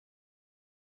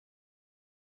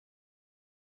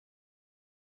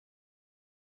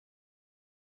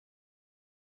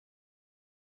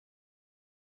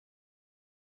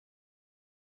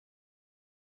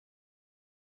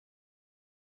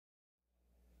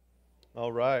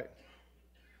All right.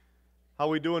 How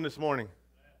we doing this morning?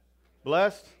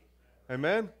 Blessed?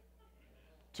 Amen?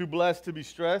 Too blessed to be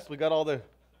stressed. We got all the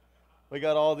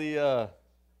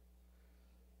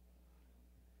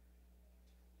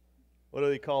what do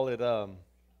they call it? I'm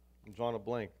drawing a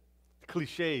blank.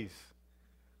 Cliches.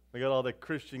 We got all the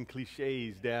Christian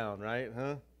cliches down, right?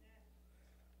 Huh?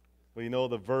 We know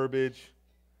the verbiage.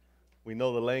 We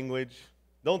know the language.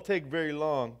 Don't take very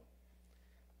long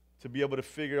to be able to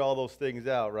figure all those things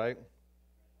out, right?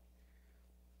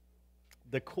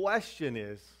 The question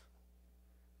is,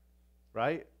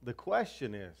 right? The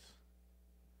question is,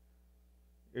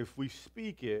 if we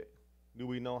speak it, do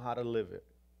we know how to live it?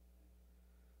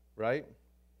 Right?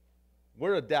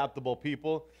 We're adaptable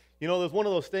people. You know, there's one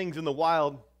of those things in the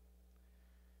wild.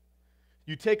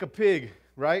 You take a pig,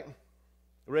 right?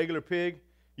 A regular pig.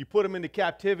 You put him into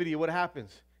captivity. What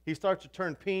happens? He starts to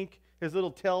turn pink. His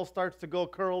little tail starts to go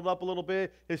curled up a little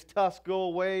bit. His tusks go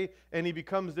away, and he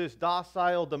becomes this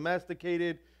docile,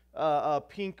 domesticated,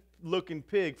 pink-looking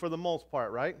pig for the most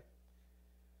part, right?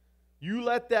 You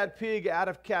let that pig out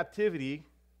of captivity,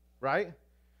 right?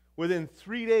 Within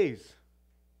 3 days,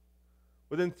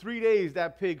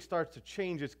 that pig starts to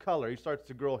change its color. He starts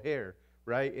to grow hair,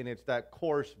 right? And it's that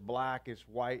coarse, blackish,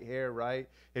 white hair, right?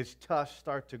 His tusks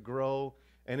start to grow,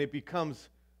 and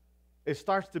it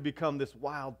starts to become this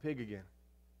wild pig again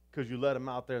because you let him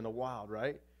out there in the wild,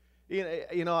 right?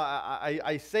 You know,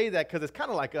 I say that because it's kind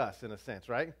of like us in a sense,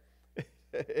 right?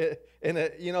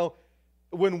 And you know,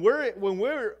 when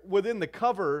we're within the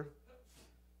cover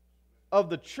of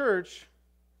the church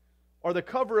or the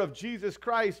cover of Jesus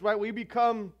Christ, right? We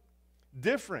become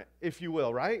different, if you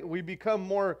will, right? We become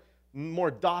more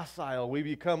docile. We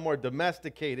become more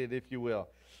domesticated, if you will.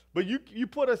 But you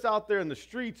put us out there in the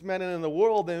streets, man, and in the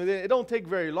world, and it don't take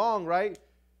very long, right?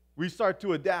 We start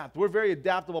to adapt. We're very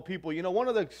adaptable people. You know, one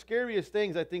of the scariest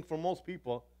things, I think, for most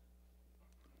people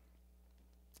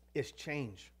is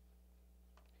change.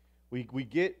 We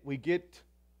get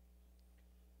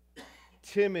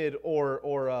timid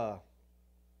or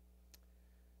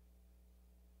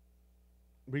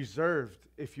reserved,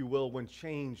 if you will, when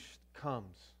change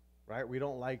comes, right? We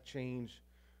don't like change.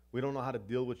 We don't know how to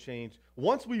deal with change.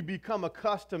 Once we become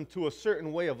accustomed to a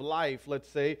certain way of life, let's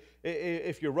say,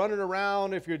 if you're running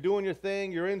around, if you're doing your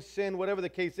thing, you're in sin, whatever the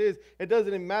case is, it doesn't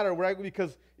even matter, right?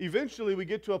 Because eventually we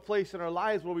get to a place in our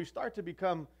lives where we start to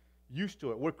become used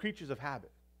to it. We're creatures of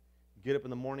habit. Get up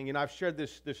in the morning, and I've shared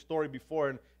this story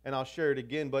before, and I'll share it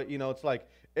again, but, you know, it's like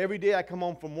every day I come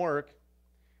home from work,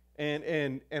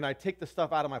 and I take the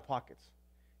stuff out of my pockets,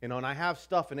 you know, and I have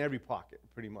stuff in every pocket,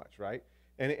 pretty much, right?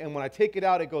 And when I take it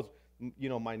out, it goes, you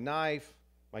know, my knife,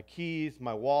 my keys,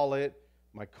 my wallet,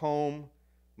 my comb,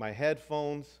 my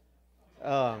headphones.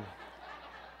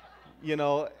 You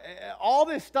know, all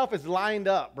this stuff is lined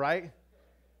up, right?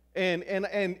 And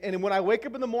when I wake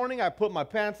up in the morning, I put my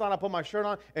pants on, I put my shirt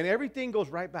on, and everything goes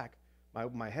right back.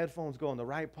 My headphones go in the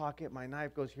right pocket, my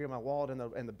knife goes here, my wallet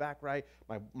in the back right,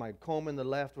 my comb in the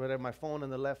left, whatever, my phone in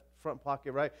the left front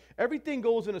pocket, right? Everything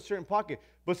goes in a certain pocket.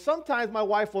 But sometimes my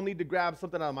wife will need to grab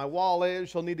something out of my wallet,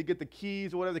 she'll need to get the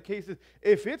keys or whatever the case is.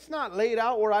 If it's not laid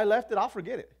out where I left it, I'll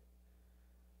forget it.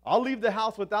 I'll leave the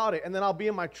house without it, and then I'll be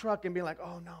in my truck and be like,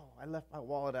 oh no, I left my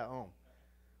wallet at home.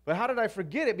 But how did I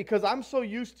forget it? Because I'm so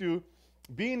used to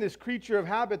being this creature of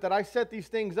habit that I set these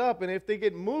things up, and if they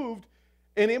get moved,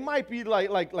 and it might be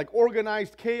like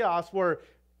organized chaos where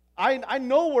I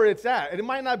know where it's at. And it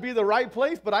might not be the right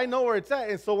place, but I know where it's at.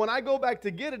 And so when I go back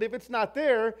to get it, if it's not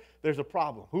there, there's a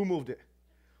problem. Who moved it?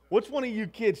 Which one of you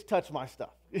kids touched my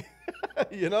stuff?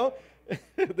 You know?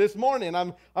 This morning,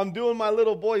 I'm doing my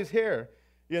little boy's hair,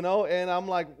 you know, and I'm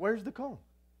like, where's the comb?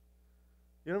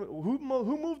 You know,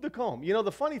 who moved the comb? You know,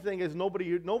 the funny thing is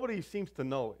nobody seems to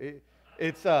know.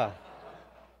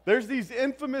 There's these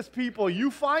infamous people. You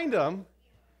find them.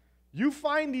 You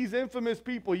find these infamous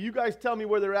people. You guys tell me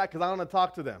where they're at because I want to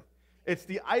talk to them. It's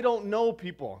the I don't know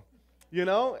people, you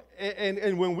know?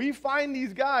 And when we find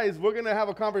these guys, we're going to have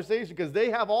a conversation because they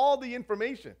have all the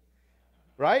information,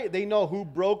 right? They know who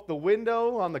broke the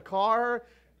window on the car.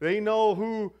 They know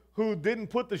who didn't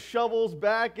put the shovels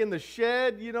back in the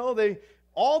shed. You know,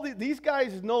 these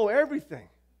guys know everything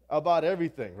about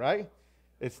everything, right?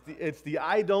 It's the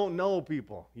I don't know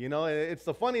people, you know? And it's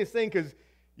the funniest thing because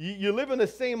you live in the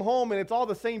same home, and it's all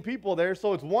the same people there,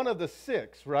 so it's one of the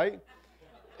six, right?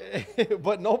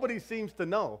 But nobody seems to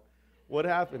know what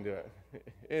happened to it.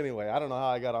 Anyway, I don't know how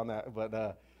I got on that,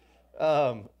 but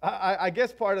I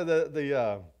guess part of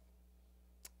the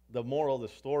moral of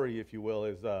the story, if you will,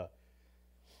 is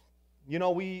you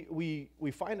know,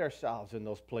 we find ourselves in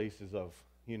those places of,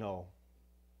 you know,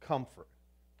 comfort,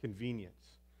 convenience.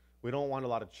 We don't want a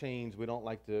lot of change. We don't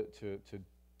like to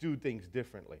do things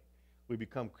differently. We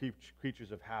become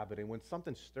creatures of habit. And when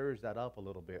something stirs that up a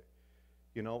little bit,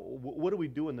 what do we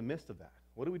do in the midst of that?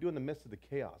 What do we do in the midst of the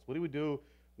chaos? What do we do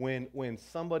when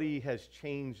somebody has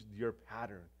changed your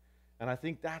pattern? And I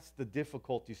think that's the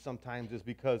difficulty sometimes, is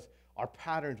because our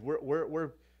patterns,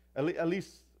 we're at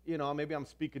least, maybe I'm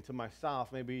speaking to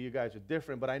myself. Maybe you guys are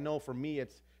different, but I know for me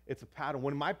it's a pattern.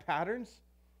 When my patterns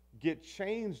get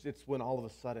changed, it's when all of a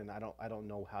sudden I don't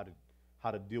know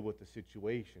how to deal with the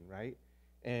situation, right?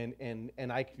 And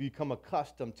I become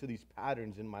accustomed to these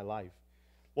patterns in my life.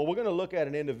 Well, we're going to look at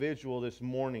an individual this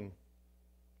morning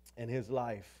and his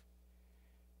life.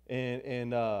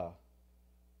 And I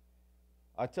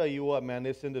tell you what, man,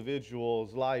 this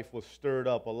individual's life was stirred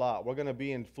up a lot. We're going to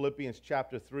be in Philippians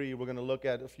chapter 3. We're going to look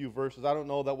at a few verses. I don't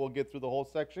know that we'll get through the whole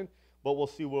section, but we'll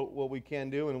see what we can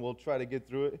do, and we'll try to get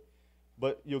through it.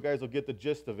 But you guys will get the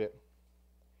gist of it.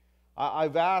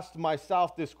 I've asked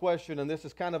myself this question, and this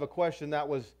is kind of a question that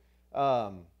was,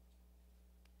 I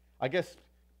guess,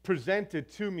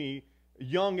 presented to me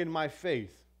young in my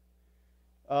faith.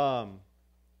 And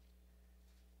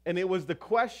it was the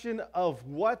question of,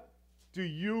 what do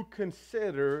you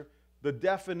consider the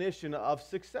definition of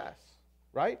success,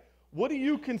 right? What do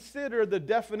you consider the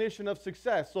definition of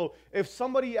success? So if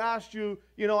somebody asked you,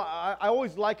 I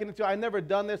always liken it to, I never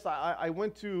done this. I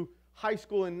went to high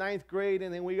school in 9th grade,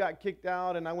 and then we got kicked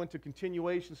out, and I went to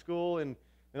continuation school and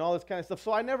all this kind of stuff.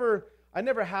 So I never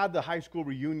had the high school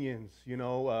reunions,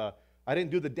 I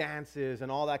didn't do the dances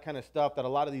and all that kind of stuff that a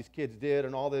lot of these kids did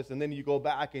and all this. And then you go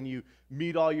back and you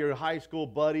meet all your high school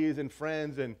buddies and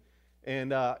friends, and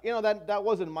that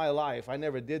wasn't my life. I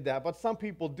never did that, but some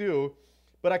people do.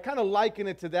 But I kind of liken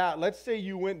it to that. Let's say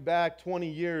you went back 20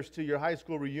 years to your high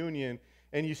school reunion,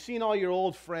 and you've seen all your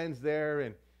old friends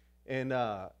there, and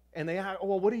they ask,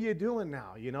 well, what are you doing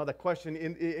now? The question,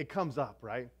 it comes up,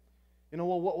 right?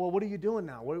 Well, what are you doing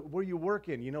now? Where are you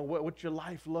working? What's your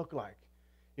life look like?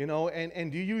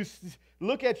 And do you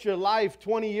look at your life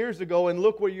 20 years ago and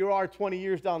look where you are 20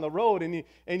 years down the road, and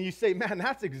you say, man,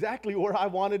 that's exactly where I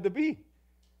wanted to be.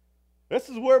 This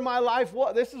is where my life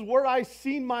was. This is where I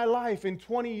seen my life in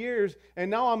 20 years, and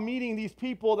now I'm meeting these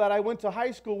people that I went to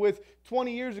high school with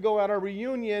 20 years ago at our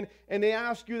reunion, and they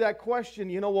ask you that question,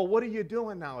 well, what are you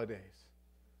doing nowadays?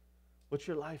 What's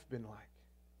your life been like?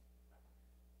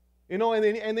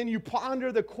 And then you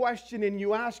ponder the question and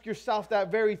you ask yourself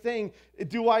that very thing.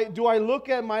 Do I look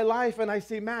at my life and I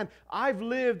say, man, I've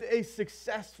lived a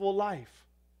successful life.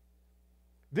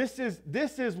 This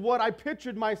is what I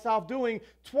pictured myself doing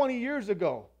 20 years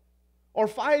ago, or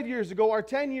 5 years ago, or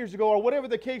 10 years ago, or whatever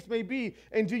the case may be.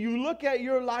 And do you look at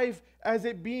your life as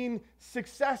it being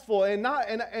successful, and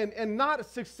not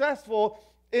successful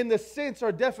in the sense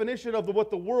or definition of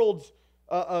what the world's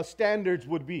standards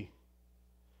would be?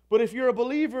 But if you're a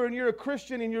believer and you're a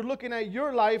Christian and you're looking at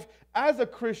your life as a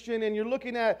Christian and you're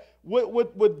looking at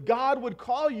what God would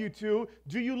call you to,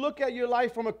 do you look at your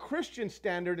life from a Christian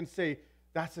standard and say,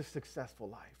 that's a successful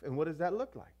life? And what does that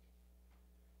look like?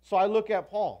 So I look at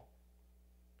Paul,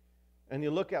 and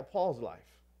you look at Paul's life,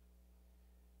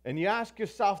 and you ask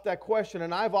yourself that question,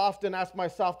 and I've often asked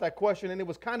myself that question, and it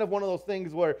was kind of one of those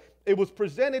things where it was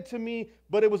presented to me,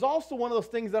 but it was also one of those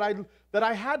things that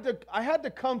I had to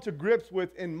come to grips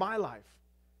with in my life,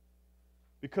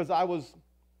 because I was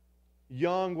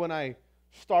young when I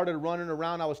started running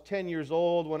around. I was 10 years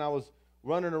old when I was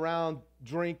running around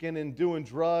drinking and doing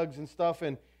drugs and stuff,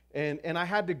 and I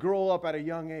had to grow up at a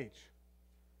young age.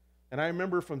 And I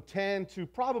remember from 10 to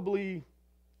probably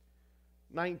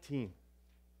 19.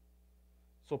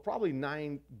 So probably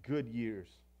 9 good years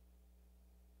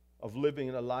of living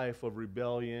in a life of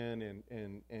rebellion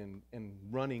and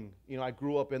running. I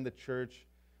grew up in the church.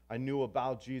 I knew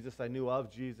about Jesus. I knew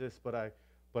of Jesus, but I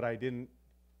didn't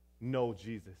know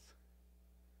Jesus.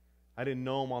 I didn't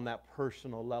know him on that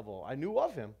personal level. I knew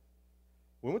of him.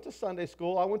 We went to Sunday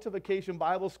school. I went to vacation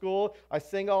Bible school. I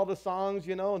sang all the songs,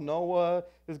 Noah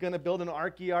is going to build an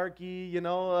arky,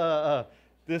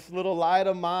 this little light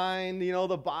of mine,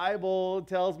 the Bible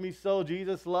tells me so,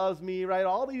 Jesus loves me, right?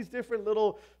 All these different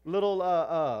little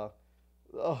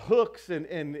hooks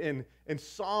and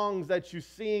songs that you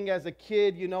sing as a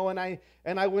kid,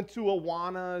 and I went to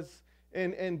Awanas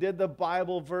and did the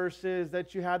Bible verses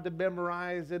that you had to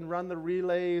memorize and run the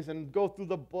relays and go through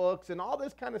the books and all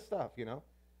this kind of stuff,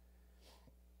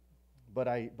 But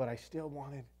I still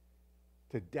wanted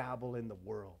to dabble in the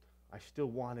world. I still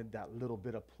wanted that little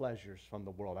bit of pleasures from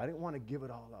the world. I didn't want to give it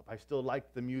all up. I still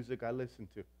liked the music I listened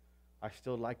to. I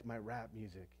still liked my rap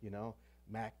music,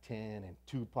 Mac 10 and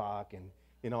Tupac and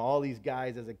All these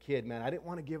guys as a kid, man, I didn't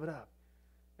want to give it up.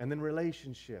 And then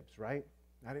relationships, right?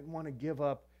 I didn't want to give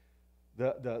up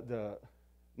the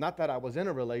not that I was in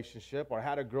a relationship or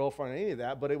had a girlfriend or any of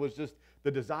that, but it was just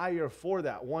the desire for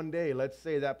that. One day, let's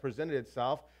say that presented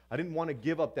itself. I didn't want to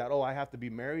give up that, I have to be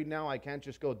married now. I can't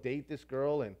just go date this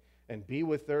girl and be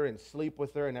with her and sleep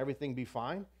with her and everything be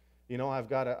fine. I've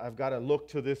got to look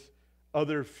to this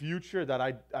other future that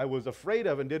I was afraid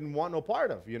of and didn't want no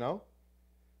part of,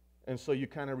 And so you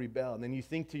kind of rebel. And then you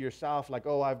think to yourself like,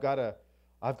 I've got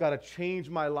to change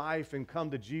my life and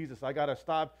come to Jesus. I got to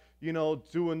stop,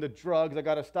 doing the drugs. I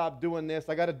got to stop doing this.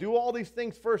 I got to do all these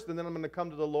things first, and then I'm going to come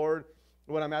to the Lord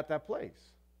when I'm at that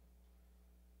place.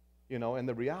 And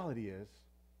the reality is,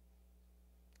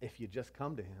 if you just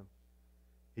come to Him,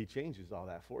 He changes all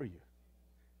that for you.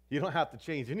 You don't have to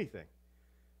change anything.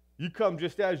 You come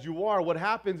just as you are. What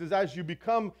happens is as you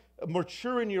become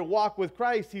mature in your walk with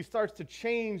Christ, He starts to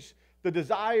change the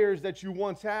desires that you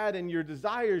once had, and your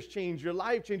desires change, your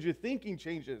life changes, your thinking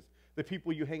changes, the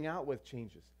people you hang out with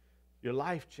changes, your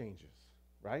life changes,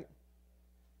 right?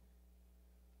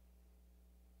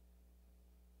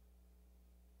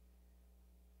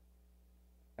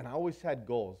 And I always had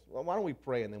goals. Well, why don't we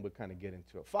pray and then we'll kind of get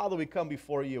into it. Father, we come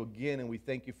before you again and we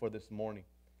thank you for this morning.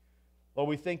 Lord,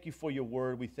 we thank you for your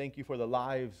word. We thank you for the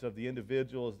lives of the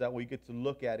individuals that we get to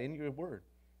look at in your word,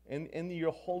 in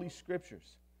your holy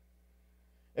scriptures.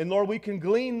 And Lord, we can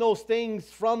glean those things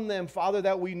from them, Father,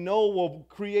 that we know will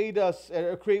create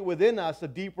within us a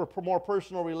deeper, more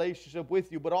personal relationship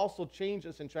with you, but also change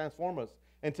us and transform us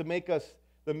and to make us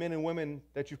the men and women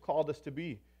that you've called us to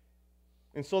be.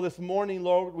 And so this morning,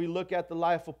 Lord, we look at the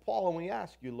life of Paul and we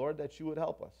ask you, Lord, that you would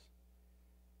help us.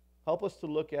 Help us to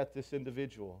look at this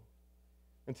individual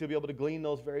and to be able to glean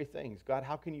those very things. God,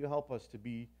 how can you help us to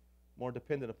be more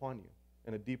dependent upon you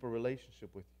in a deeper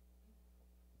relationship with you?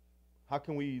 How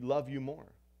can we love you more,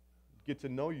 get to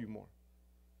know you more?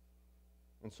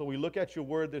 And so we look at your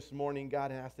word this morning,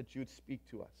 God, and ask that you would speak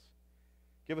to us.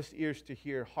 Give us ears to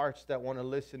hear, hearts that want to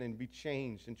listen and be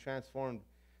changed and transformed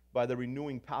by the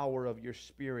renewing power of your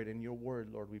Spirit and your word,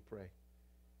 Lord, we pray.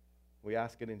 We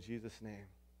ask it in Jesus' name.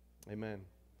 Amen.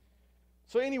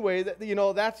 So anyway,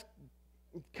 that's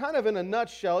kind of in a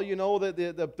nutshell,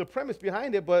 the premise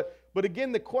behind it. But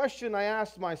again, the question I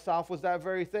asked myself was that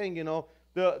very thing,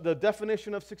 the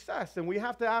definition of success. And we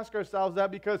have to ask ourselves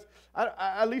that because,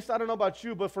 at least I don't know about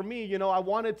you, but for me, I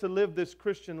wanted to live this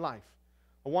Christian life.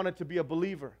 I wanted to be a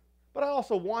believer. But I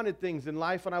also wanted things in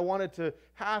life, and I wanted to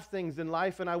have things in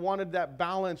life, and I wanted that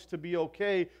balance to be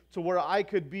okay to where I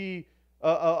could be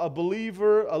a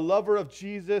believer, a lover of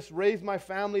Jesus, raise my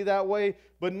family that way,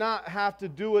 but not have to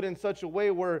do it in such a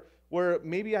way where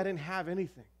maybe I didn't have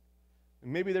anything.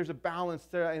 And maybe there's a balance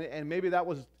there, and maybe that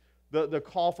was the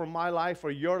call for my life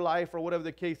or your life or whatever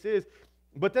the case is.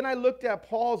 But then I looked at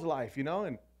Paul's life,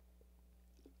 and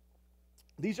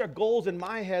these are goals in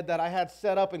my head that I had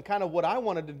set up and kind of what I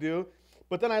wanted to do.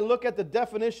 But then I look at the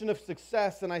definition of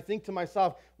success and I think to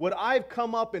myself, what I've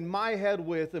come up in my head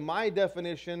with, in my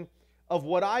definition of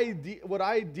what I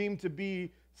deem to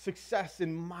be success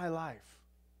in my life.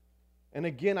 And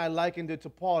again, I likened it to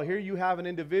Paul. Here you have an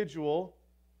individual.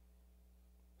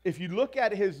 If you look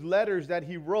at his letters that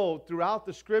he wrote throughout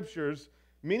the scriptures,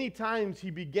 many times he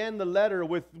began the letter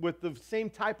with the same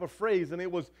type of phrase, and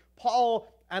it was Paul,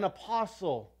 an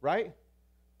apostle, right?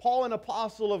 Paul, an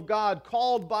apostle of God,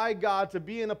 called by God to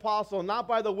be an apostle, not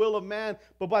by the will of man,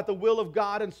 but by the will of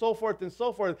God, and so forth and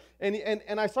so forth.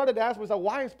 And I started to ask myself,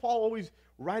 why does Paul always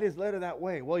write his letter that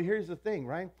way? Well, here's the thing,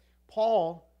 right?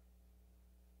 Paul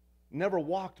never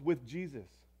walked with Jesus.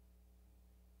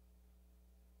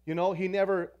 He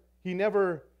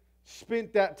never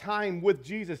spent that time with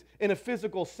Jesus in a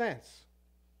physical sense.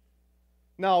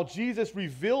 Now, Jesus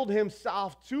revealed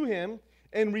himself to him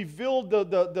and revealed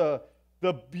the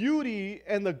beauty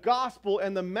and the gospel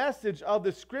and the message of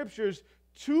the scriptures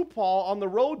to Paul on the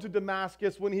road to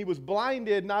Damascus when he was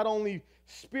blinded, not only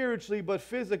spiritually but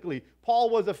physically. Paul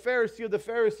was a Pharisee of the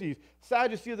Pharisees,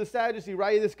 Sadducee of the Sadducees,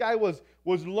 right? This guy was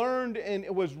learned and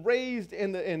was raised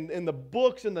in the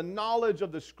books and the knowledge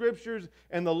of the scriptures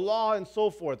and the law and so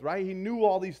forth, right? He knew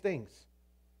all these things.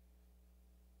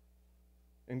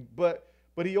 But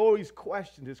he always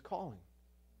questioned his calling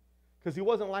because he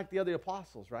wasn't like the other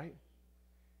apostles, right?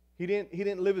 He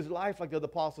didn't live his life like the other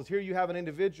apostles. Here you have an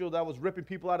individual that was ripping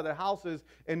people out of their houses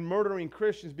and murdering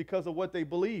Christians because of what they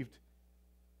believed.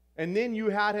 And then you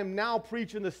had him now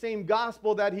preaching the same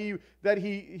gospel that he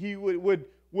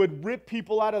would rip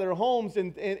people out of their homes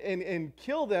and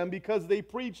kill them because they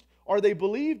preached or they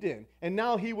believed in. And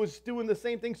now he was doing the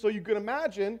same thing. So you can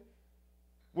imagine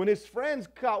when his friends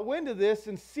caught wind of this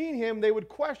and seen him, they would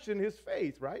question his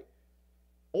faith, right?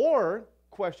 Or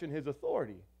question his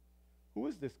authority. Who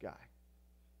is this guy?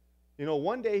 You know,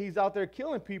 one day he's out there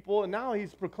killing people, and now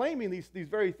he's proclaiming these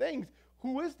very things.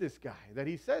 Who is this guy that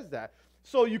he says that?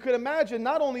 So you could imagine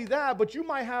not only that, but you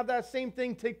might have that same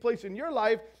thing take place in your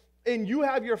life, and you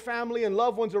have your family and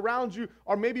loved ones around you,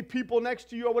 or maybe people next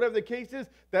to you, or whatever the case is,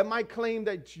 that might claim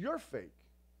that you're fake,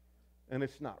 and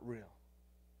it's not real.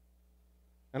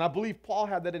 And I believe Paul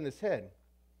had that in his head.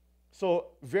 So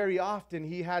very often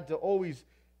he had to always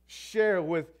share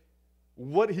with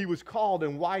what he was called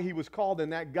and why he was called,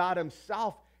 and that God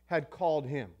himself had called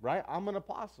him, right? I'm an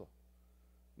apostle.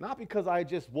 Not because I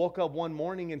just woke up one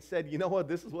morning and said, you know what,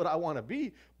 this is what I want to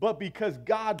be, but because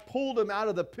God pulled him out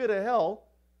of the pit of hell,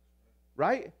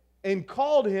 right? And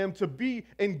called him to be,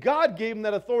 and God gave him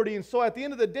that authority. And so at the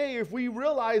end of the day, if we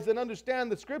realize and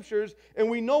understand the scriptures, and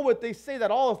we know what they say, that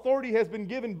all authority has been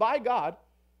given by God,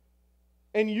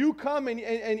 and you come and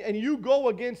you go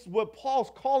against what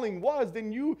Paul's calling was,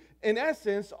 then you, in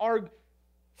essence, are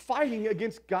fighting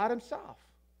against God himself.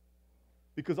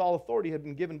 Because all authority had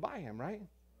been given by him, right?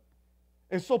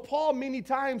 And so Paul, many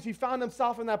times, he found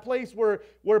himself in that place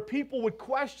where people would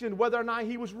question whether or not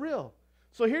he was real.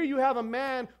 So here you have a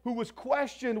man who was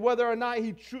questioned whether or not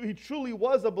he truly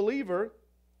was a believer.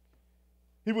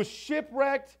 He was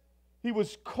shipwrecked. He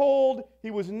was cold.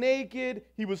 He was naked.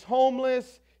 He was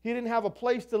homeless. He didn't have a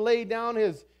place to lay down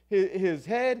his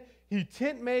head. He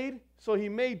tent made, so he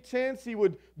made tents. He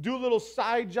would do little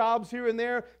side jobs here and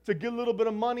there to get a little bit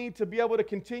of money to be able to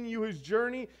continue his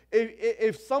journey.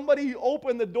 If somebody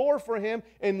opened the door for him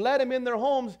and let him in their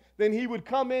homes, then he would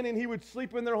come in and he would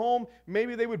sleep in their home.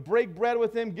 Maybe they would break bread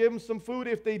with him, give him some food.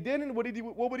 If they didn't,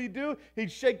 what would he do?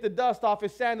 He'd shake the dust off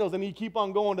his sandals and he'd keep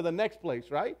on going to the next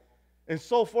place, right? And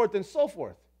so forth and so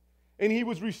forth. And he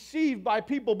was received by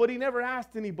people, but he never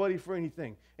asked anybody for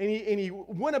anything. And he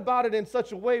went about it in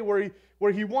such a way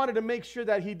where he wanted to make sure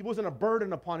that he wasn't a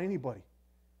burden upon anybody.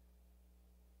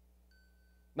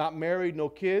 Not married, no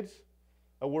kids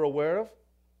that we're aware of.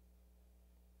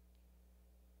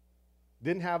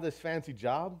 Didn't have this fancy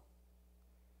job.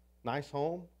 Nice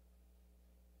home.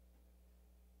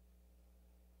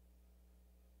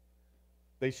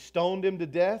 They stoned him to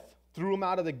death, threw him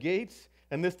out of the gates.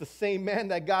 And this the same man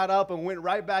that got up and went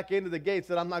right back into the gate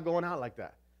said, I'm not going out like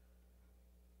that.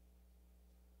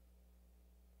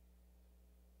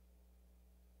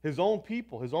 His own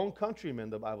people, his own countrymen,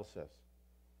 the Bible says,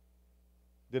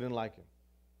 didn't like him.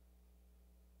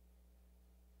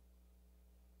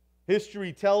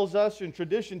 History tells us and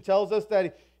tradition tells us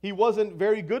that he wasn't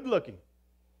very good looking.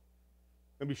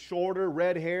 Maybe shorter,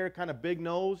 red hair, kind of big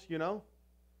nose, you know.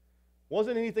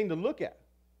 Wasn't anything to look at.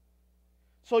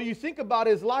 So you think about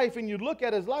his life and you look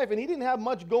at his life and he didn't have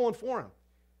much going for him.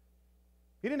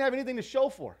 He didn't have anything to show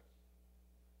for.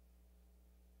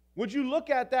 Would you look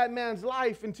at that man's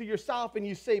life and to yourself and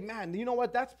you say, man, you know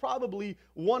what? That's probably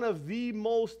one of the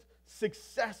most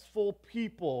successful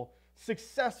people,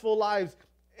 successful lives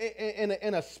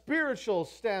in a spiritual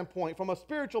standpoint, from a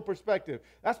spiritual perspective.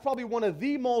 That's probably one of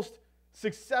the most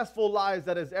successful lives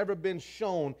that has ever been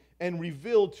shown and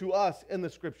revealed to us in the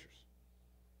scriptures.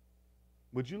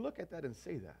 Would you look at that and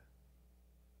say that?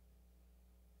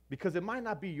 Because it might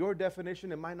not be your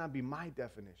definition, it might not be my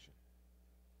definition.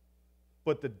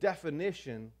 But the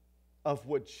definition of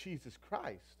what Jesus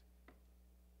Christ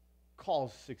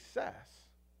calls success,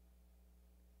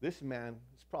 this man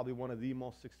is probably one of the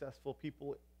most successful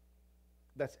people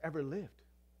that's ever lived.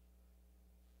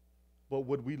 But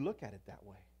would we look at it that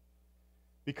way?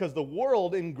 Because the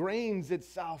world ingrains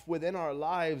itself within our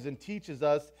lives and teaches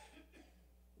us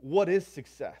what is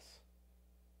success.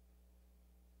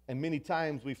 And many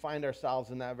times we find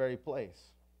ourselves in that very place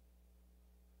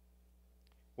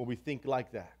where we think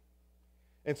like that.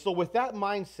 And so with that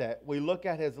mindset, we look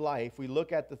at his life, we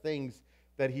look at the things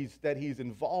that he's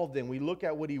involved in, we look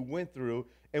at what he went through,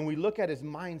 and we look at his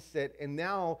mindset, and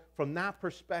now from that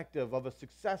perspective of a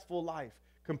successful life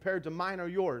compared to mine or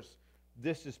yours,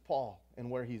 this is Paul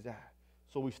and where he's at.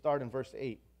 So we start in verse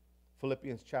 8,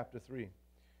 Philippians chapter 3.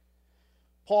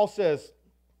 Paul says,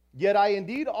 yet I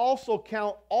indeed also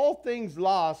count all things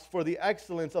lost for the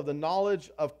excellence of the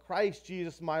knowledge of Christ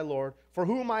Jesus my Lord, for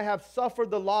whom I have suffered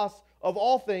the loss of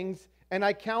all things, and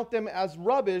I count them as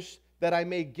rubbish that I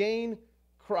may gain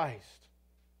Christ.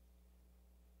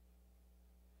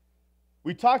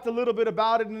 We talked a little bit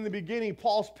about it in the beginning,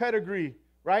 Paul's pedigree,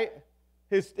 right?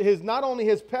 His not only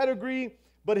his pedigree,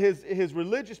 but his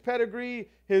religious pedigree,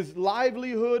 his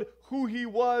livelihood, who he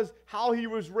was, how he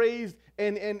was raised,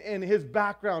 and his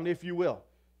background, if you will.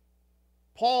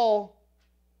 Paul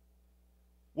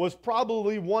was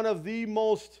probably one of the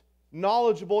most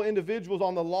knowledgeable individuals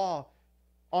on the law,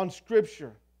 on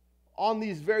Scripture, on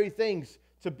these very things,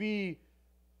 to be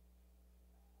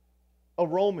a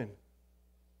Roman.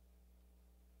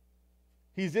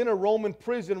 He's in a Roman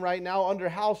prison right now under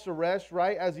house arrest,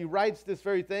 right? As he writes this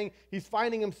very thing, he's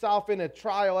finding himself in a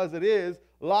trial as it is,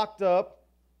 locked up.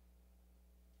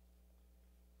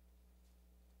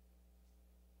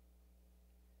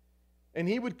 And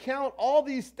he would count all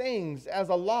these things as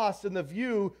a loss in the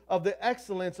view of the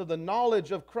excellence of the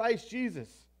knowledge of Christ Jesus.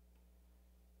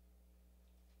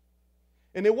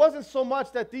 And it wasn't so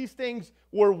much that these things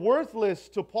were worthless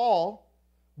to Paul,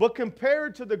 but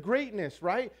compared to the greatness,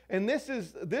 right? And this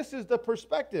is the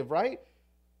perspective, right?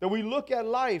 That we look at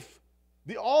life.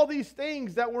 All these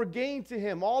things that were gained to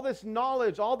him, all this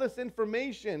knowledge, all this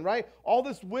information, right? All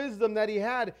this wisdom that he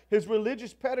had, his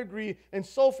religious pedigree, and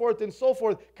so forth,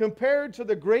 compared to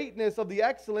the greatness of the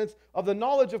excellence of the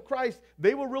knowledge of Christ,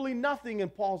 they were really nothing in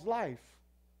Paul's life.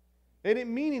 They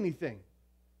didn't mean anything.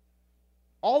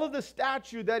 All of the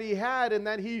stature that he had and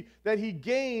that he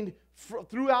gained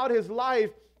throughout his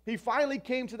life, he finally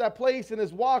came to that place in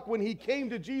his walk when he came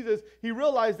to Jesus, he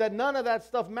realized that none of that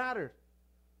stuff mattered.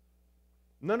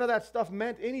 None of that stuff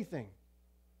meant anything.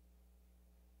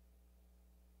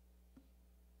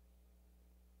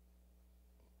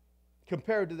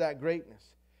 Compared to that greatness.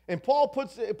 And Paul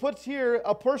puts here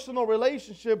a personal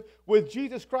relationship with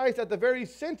Jesus Christ at the very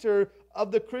center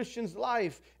of the Christian's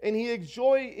life. And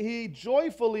he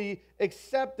joyfully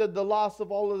accepted the loss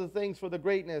of all of the things for the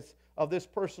greatness of this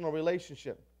personal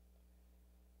relationship.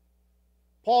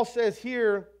 Paul says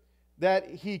here that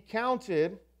he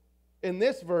counted in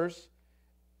this verse,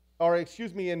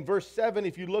 in verse 7,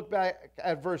 if you look back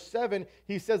at verse 7,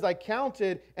 he says, I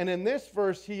counted, and in this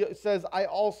verse he says, I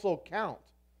also count.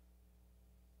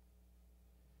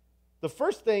 The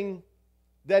first thing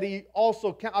that he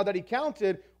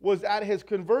counted was at his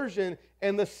conversion,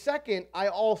 and the second, I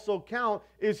also count,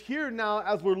 is here now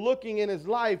as we're looking in his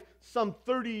life some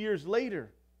 30 years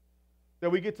later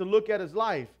that we get to look at his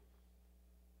life.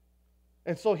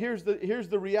 And so here's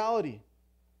the reality.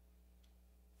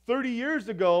 30 years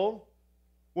ago,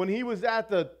 when he was at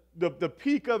the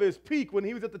peak of his peak, when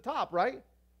he was at the top, right,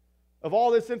 of all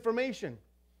this information,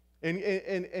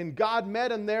 and God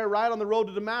met him there right on the road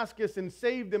to Damascus and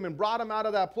saved him and brought him out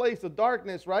of that place of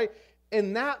darkness, right?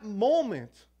 In that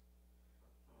moment,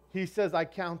 he says, I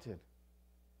counted,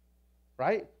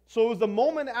 right? So it was the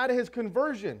moment at his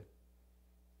conversion.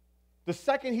 The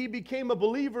second he became a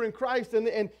believer in Christ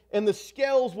and the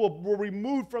scales were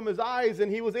removed from his eyes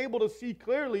and he was able to see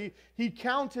clearly, he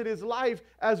counted his life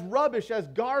as rubbish, as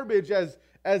garbage, as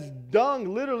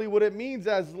dung, literally what it means,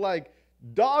 as like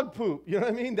dog poop. You know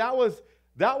what I mean? That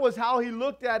was how he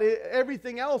looked at it,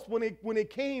 everything else when it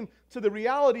came to the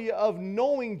reality of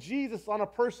knowing Jesus on a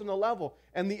personal level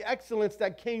and the excellence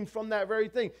that came from that very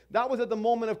thing. That was at the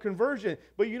moment of conversion.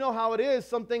 But you know how it is.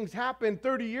 Some things happen,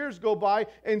 30 years go by,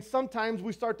 and sometimes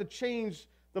we start to change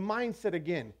the mindset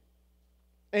again.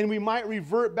 And we might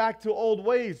revert back to old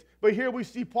ways. But here we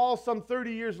see Paul some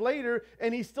 30 years later,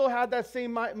 and he still had that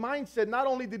same mindset. Not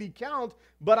only did he count,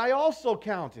 but I also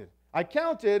counted. I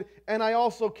counted, and I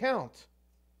also count.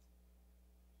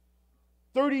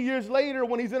 30 years later,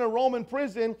 when he's in a Roman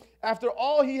prison, after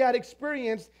all he had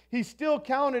experienced, he still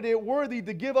counted it worthy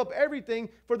to give up everything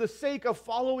for the sake of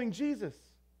following Jesus.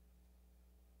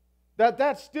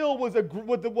 That still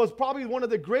was probably one of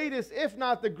the greatest, if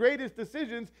not the greatest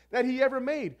decisions that he ever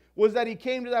made, was that he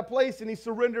came to that place and he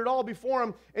surrendered all before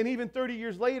him. And even 30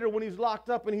 years later, when he's locked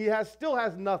up and he still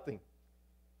has nothing,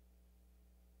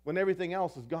 when everything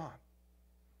else is gone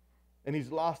and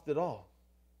he's lost it all.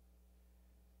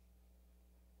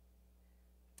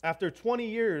 After 20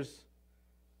 years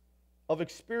of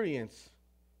experience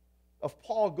of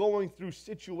Paul going through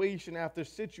situation after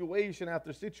situation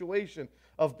after situation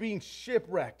of being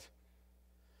shipwrecked,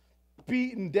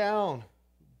 beaten down,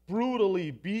 brutally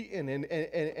beaten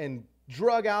and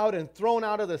drug out and thrown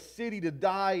out of the city to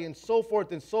die and so forth,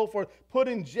 put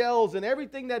in jails and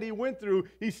everything that he went through,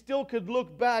 he still could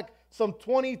look back some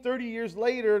 20, 30 years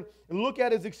later and look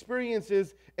at his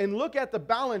experiences and look at the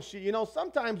balance sheet. You know,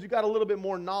 sometimes you got a little bit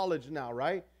more knowledge now,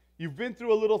 right? You've been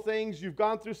through a little things. You've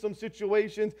gone through some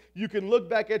situations. You can look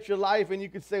back at your life and you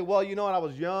can say, well, you know what? I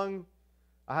was young.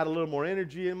 I had a little more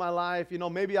energy in my life. You know,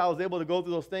 maybe I was able to go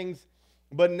through those things.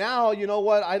 But now, you know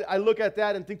what? I look at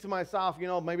that and think to myself, you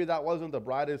know, maybe that wasn't the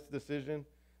brightest decision.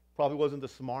 Probably wasn't the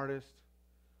smartest.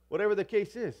 Whatever the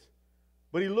case is.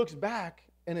 But he looks back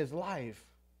in his life,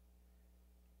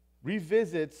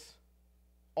 revisits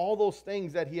all those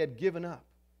things that he had given up.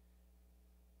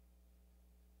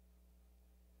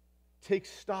 takes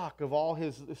stock of all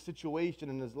his situation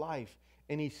in his life,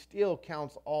 and he still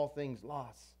counts all things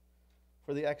loss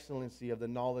for the excellency of the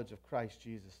knowledge of Christ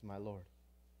Jesus my Lord,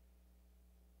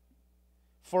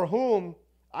 for whom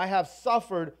I have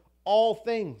suffered all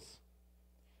things.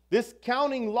 This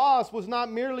counting loss was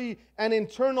not merely an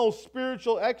internal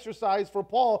spiritual exercise for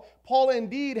Paul. Paul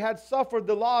indeed had suffered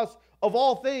the loss of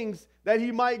all things that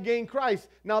he might gain Christ.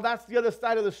 Now that's the other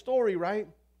side of the story, right?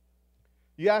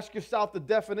 You ask yourself the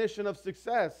definition of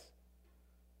success,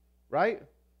 right?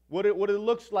 What it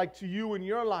looks like to you in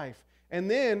your life. And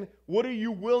then, what are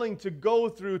you willing to go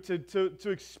through to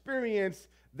experience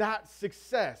that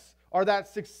success or that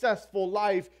successful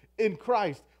life in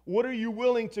Christ? What are you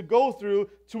willing to go through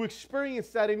to experience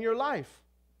that in your life?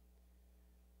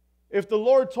 If the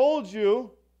Lord told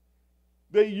you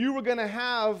that you were going to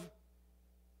have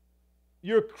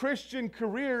your Christian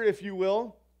career, if you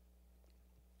will,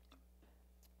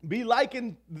 be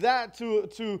likened that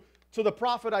to the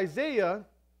prophet Isaiah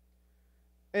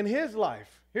and his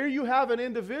life. Here you have an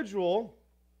individual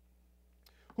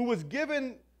who was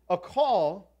given a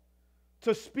call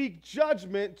to speak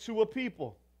judgment to a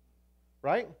people,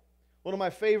 right? One of my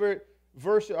favorite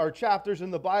verses or chapters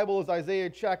in the Bible is Isaiah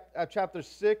chapter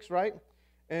 6, right?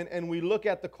 And we look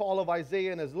at the call of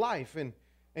Isaiah in his life, and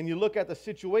you look at the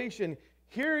situation.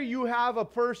 Here you have a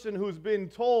person who's been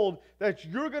told that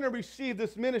you're going to receive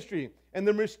this ministry. And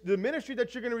the ministry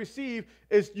that you're going to receive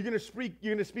is you're going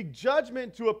to speak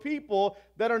judgment to a people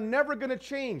that are never going to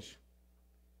change.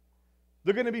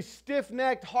 They're going to be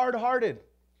stiff-necked, hard-hearted.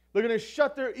 They're going to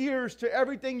shut their ears to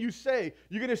everything you say.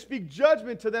 You're going to speak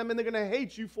judgment to them, and they're going to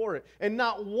hate you for it. And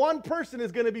not one person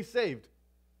is going to be saved.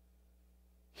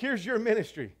 Here's your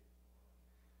ministry.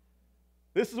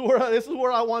 This is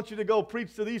where I want you to go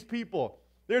preach to these people.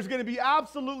 There's going to be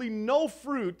absolutely no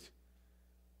fruit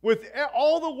with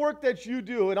all the work that you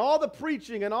do and all the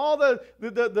preaching and all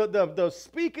the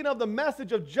speaking of the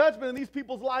message of judgment in these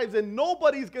people's lives, and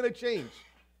nobody's going to change.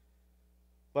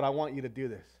 But I want you to do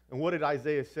this. And what did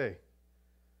Isaiah say?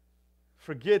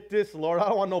 Forget this, Lord. I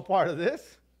don't want no part of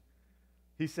this.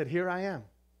 He said, here I am.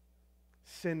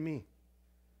 Send me.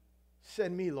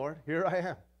 Send me, Lord. Here I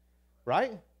am.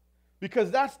 Right?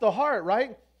 Because that's the heart,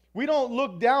 right? We don't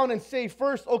look down and say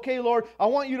first, okay, Lord, I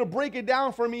want you to break it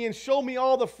down for me and show me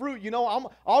all the fruit. You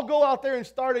know, I'll go out there and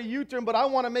start a U-turn, but I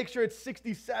want to make sure it's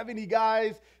 60, 70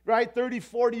 guys, right? 30,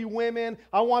 40 women.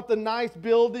 I want the nice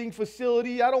building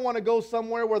facility. I don't want to go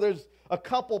somewhere where there's a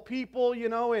couple people, you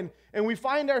know, and we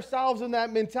find ourselves in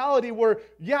that mentality where,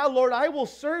 yeah, Lord, I will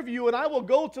serve you and I will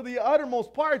go to the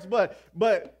uttermost parts,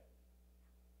 but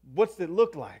what's it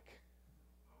look like?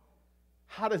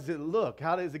 How does it look?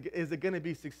 Is it going to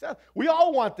be successful? We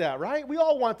all want that, right? We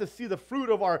all want to see the fruit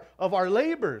of our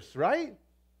labors, right?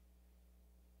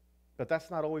 But that's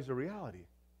not always a reality.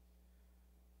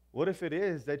 What if it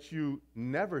is that you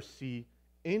never see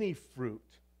any fruit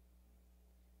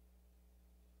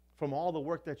from all the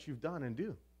work that you've done and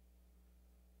do?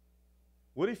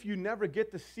 What if you never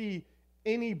get to see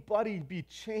anybody be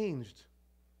changed?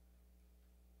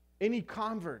 Any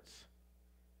converts?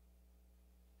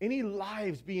 Any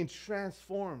lives being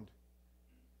transformed?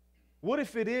 What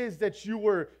if it is that you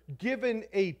were given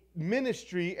a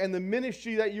ministry, and the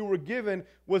ministry that you were given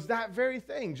was that very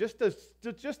thing, just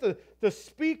to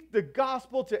speak the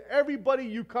gospel to everybody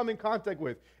you come in contact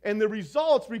with, and the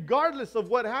results, regardless of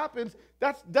what happens,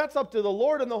 that's up to the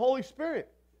Lord and the Holy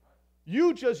Spirit.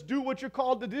 You just do what you're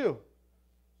called to do,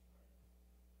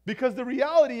 because the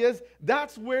reality is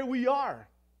that's where we are.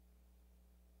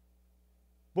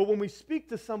 But when we speak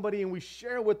to somebody and we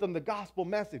share with them the gospel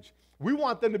message, we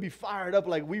want them to be fired up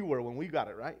like we were when we got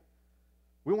it, right?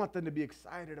 We want them to be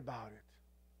excited about it.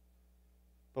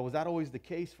 But was that always the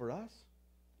case for us?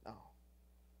 No.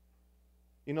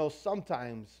 You know,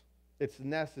 sometimes it's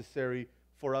necessary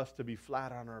for us to be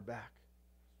flat on our back,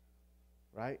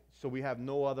 right? So we have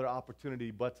no other opportunity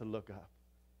but to look up.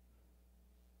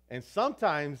 And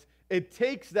sometimes it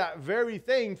takes that very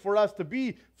thing for us to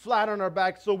be flat on our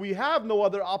back, so we have no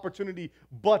other opportunity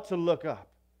but to look up.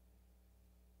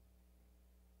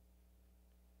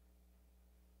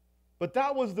 But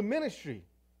that was the ministry.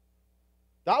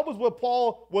 That was what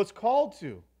Paul was called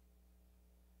to.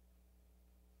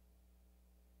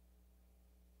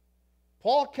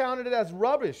 Paul counted it as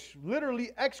rubbish,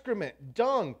 literally excrement,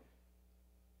 dung,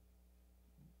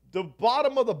 the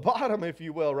bottom of the bottom, if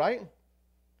you will, right?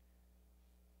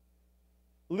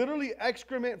 Literally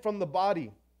excrement from the body,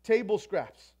 table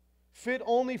scraps, fit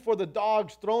only for the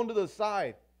dogs, thrown to the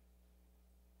side.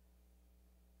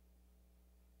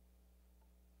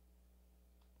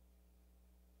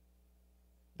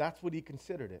 That's what he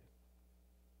considered it.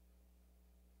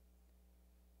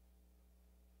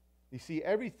 You see,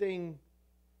 everything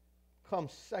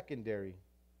comes secondary.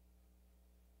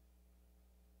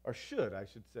 Or should, I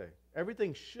should say.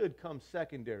 Everything should come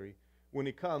secondary when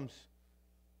it comes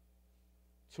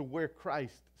to where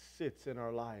Christ sits in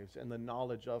our lives and the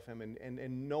knowledge of Him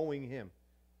and knowing Him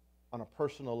on a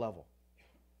personal level.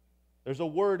 There's a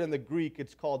word in the Greek,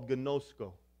 it's called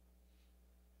gnosko.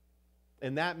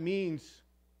 And that means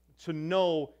to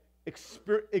know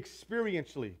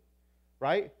experientially,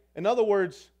 right? In other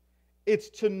words, it's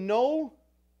to know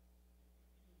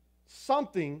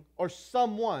something or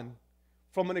someone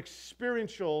from an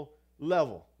experiential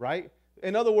level, right?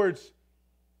 In other words,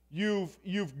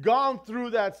 you've gone through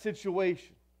that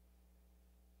situation.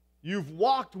 You've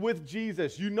walked with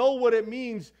Jesus. You know what it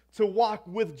means to walk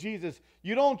with Jesus.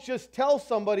 You don't just tell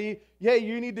somebody, hey,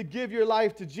 you need to give your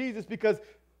life to Jesus because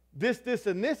this,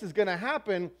 and this is going to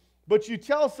happen. But you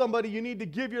tell somebody you need to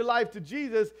give your life to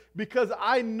Jesus because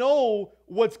I know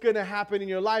what's going to happen in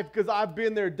your life because I've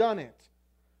been there, done it.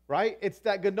 Right? It's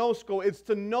that gnosko. It's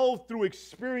to know through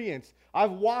experience.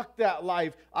 I've walked that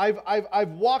life. I've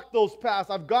walked those paths.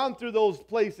 I've gone through those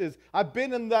places. I've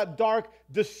been in that dark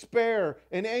despair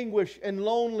and anguish and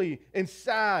lonely and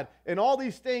sad and all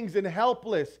these things and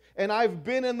helpless. And I've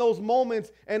been in those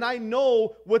moments and I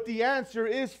know what the answer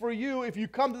is for you if you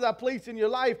come to that place in your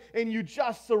life and you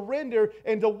just surrender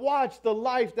and to watch the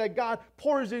life that God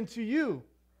pours into you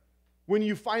when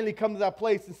you finally come to that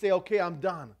place and say, okay, I'm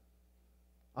done.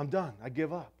 I'm done. I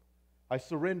give up. I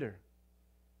surrender.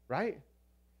 Right?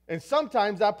 And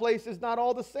sometimes that place is not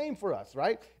all the same for us,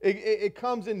 right? It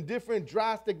comes in different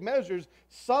drastic measures.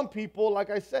 Some people, like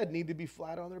I said, need to be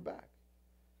flat on their back.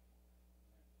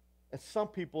 And some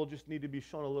people just need to be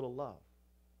shown a little love.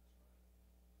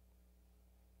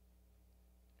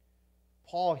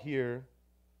 Paul here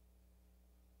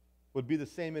would be the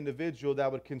same individual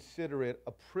that would consider it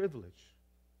a privilege,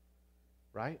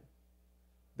 right?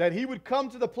 That he would come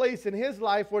to the place in his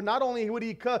life where not only would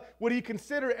he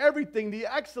consider everything, the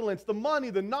excellence, the money,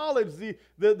 the knowledge,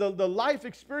 the life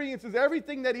experiences,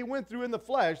 everything that he went through in the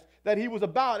flesh, that he was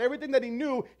about, everything that he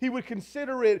knew, he would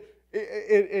consider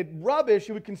it rubbish,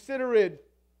 he would consider it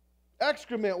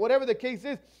excrement, whatever the case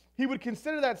is. He would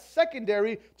consider that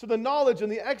secondary to the knowledge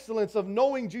and the excellence of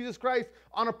knowing Jesus Christ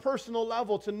on a personal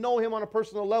level. To know Him on a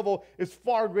personal level is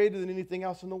far greater than anything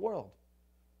else in the world.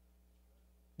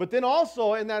 But then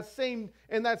also in that same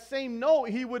note,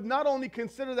 he would not only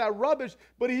consider that rubbish,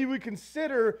 but he would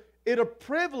consider it a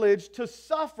privilege to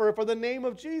suffer for the name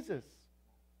of Jesus.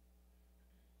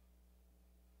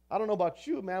 I don't know about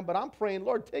you, man, but I'm praying,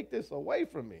 Lord, take this away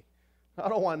from me. I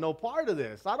don't want no part of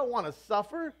this. I don't want to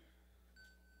suffer.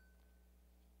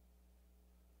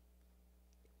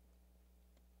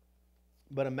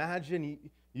 But imagine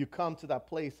you come to that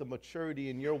place of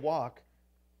maturity in your walk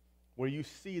where you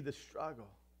see the struggle.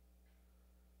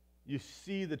 You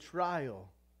see the trial.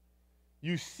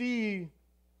 You see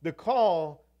the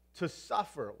call to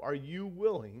suffer. Are you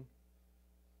willing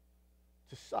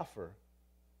to suffer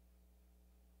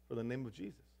for the name of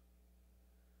Jesus?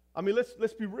 I mean,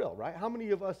 let's be real, right? How many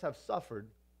of us have suffered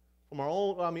from our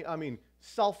own,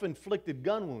 self-inflicted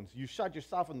gun wounds? You shot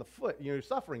yourself in the foot. You're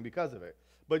suffering because of it.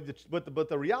 But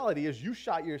the reality is you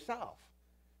shot yourself.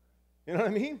 You know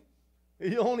what I mean?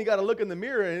 You only got to look in the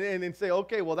mirror and say,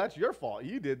 okay, well, that's your fault.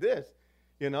 You did this.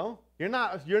 You know? You're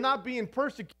not being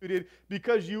persecuted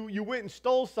because you went and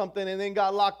stole something and then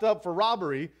got locked up for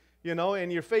robbery, you know,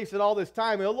 and you're facing all this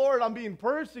time. Oh, Lord, I'm being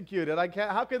persecuted.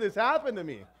 How could this happen to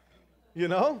me? You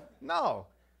know? No.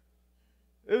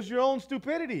 It was your own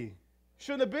stupidity.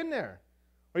 Shouldn't have been there.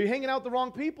 Or you're hanging out with the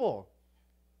wrong people.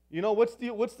 You know, what's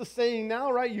the saying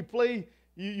now, right? You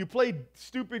play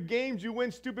stupid games, you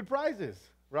win stupid prizes,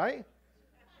 right?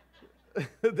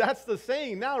 That's the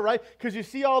saying now, right? Because you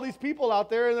see all these people out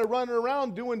there and they're running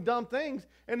around doing dumb things,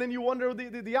 and then you wonder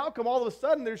the outcome. All of a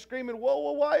sudden, they're screaming,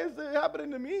 whoa, why is it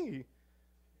happening to me?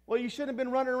 Well, you shouldn't have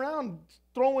been running around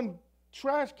throwing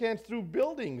trash cans through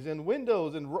buildings and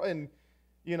windows and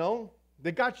you know,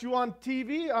 they got you on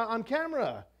TV, on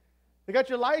camera. They got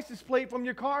your license plate from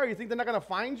your car. You think they're not going to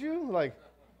find you? Like,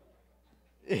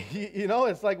 you know,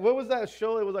 it's like, what was that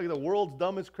show? It was like the world's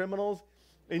dumbest criminals.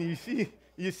 And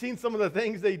you've seen some of the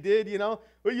things they did, you know.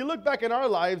 But you look back in our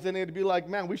lives and it'd be like,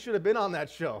 man, we should have been on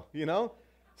that show, you know.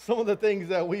 Some of the things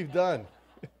that we've done.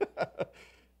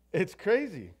 It's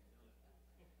crazy.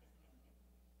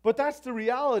 But that's the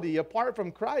reality. Apart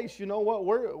from Christ, you know what?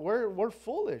 We're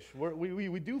foolish.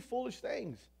 We do foolish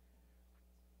things.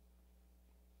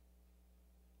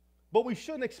 But we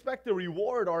shouldn't expect a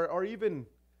reward or even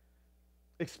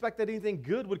expect that anything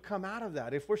good would come out of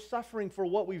that. If we're suffering for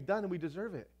what we've done, and we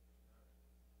deserve it.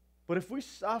 But if we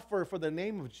suffer for the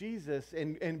name of Jesus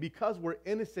and because we're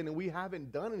innocent and we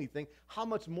haven't done anything, how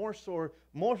much more so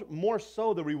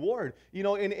the reward? You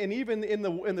know, and even in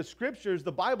the scriptures,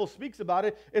 the Bible speaks about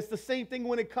it. It's the same thing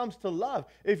when it comes to love.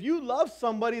 If you love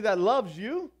somebody that loves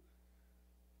you,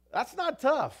 that's not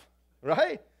tough,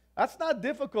 right? That's not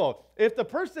difficult. If the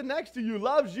person next to you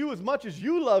loves you as much as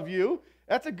you love you,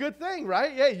 that's a good thing,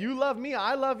 right? Yeah, you love me,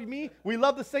 I love me. We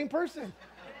love the same person,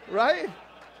 right?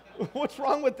 What's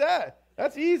wrong with that?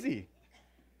 That's easy.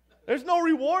 There's no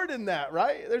reward in that,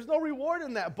 right? There's no reward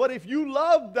in that. But if you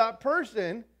love that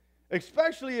person,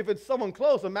 especially if it's someone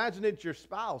close, imagine it's your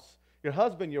spouse, your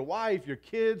husband, your wife, your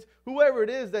kids, whoever it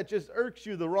is that just irks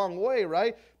you the wrong way,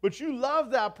 right? But you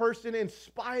love that person in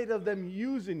spite of them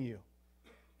using you.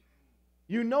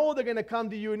 You know they're going to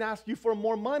come to you and ask you for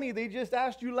more money. They just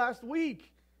asked you last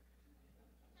week.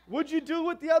 What'd you do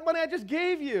with the other money I just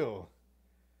gave you?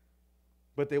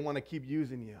 But they want to keep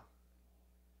using you.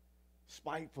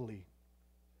 Spitefully.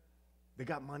 They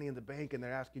got money in the bank and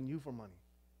they're asking you for money.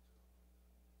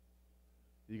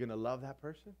 You're going to love that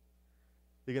person?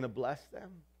 You're going to bless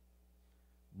them?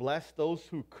 Bless those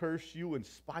who curse you and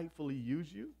spitefully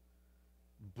use you?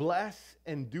 Bless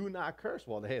and do not curse.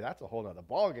 Well, hey, that's a whole other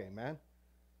ballgame, man.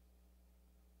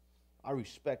 I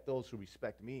respect those who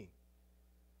respect me.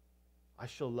 I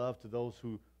show love to those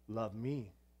who love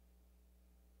me.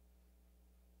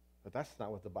 But that's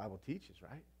not what the Bible teaches,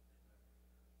 right?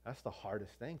 That's the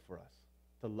hardest thing for us,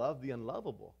 to love the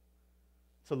unlovable,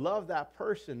 to love that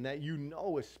person that you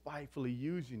know is spitefully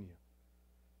using you,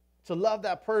 to love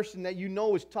that person that you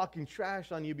know is talking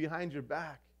trash on you behind your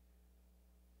back.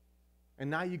 And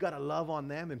now you got to love on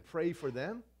them and pray for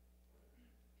them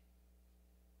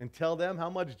and tell them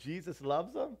how much Jesus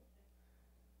loves them.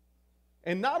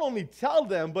 And not only tell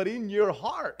them, but in your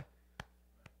heart,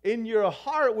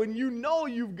 when you know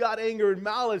you've got anger and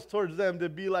malice towards them, to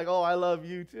be like, oh, I love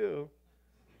you too.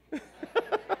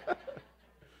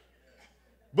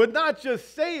 But not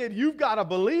just say it, you've got to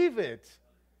believe it.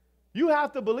 You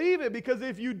have to believe it, because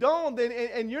if you don't, then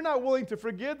and you're not willing to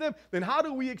forgive them, then how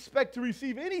do we expect to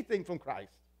receive anything from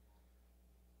Christ?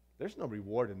 There's no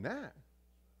reward in that.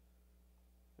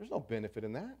 There's no benefit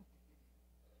in that.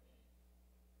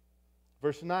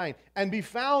 Verse 9, and be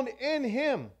found in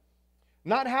him,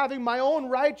 not having my own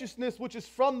righteousness which is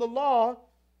from the law,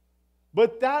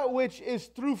 but that which is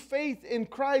through faith in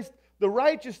Christ, the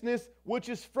righteousness which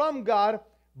is from God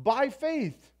by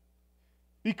faith.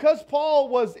 Because Paul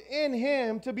was in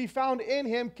him, to be found in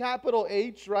him, capital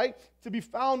H, right? To be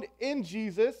found in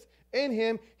Jesus, in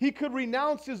him, he could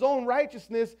renounce his own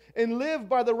righteousness and live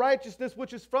by the righteousness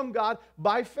which is from God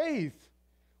by faith.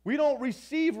 We don't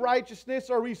receive righteousness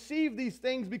or receive these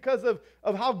things because of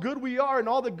how good we are and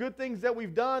all the good things that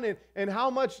we've done and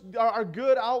how much our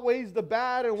good outweighs the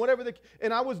bad and whatever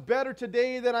and I was better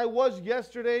today than I was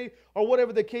yesterday or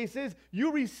whatever the case is.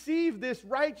 You receive this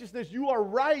righteousness. You are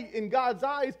right in God's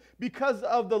eyes because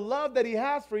of the love that he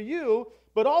has for you,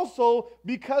 but also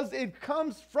because it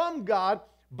comes from God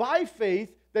by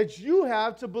faith that you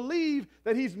have to believe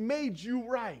that he's made you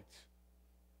right.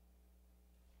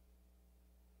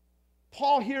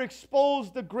 Paul here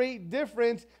exposed the great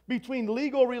difference between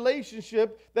legal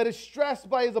relationship that is stressed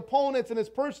by his opponents and his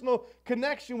personal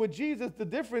connection with Jesus. The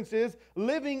difference is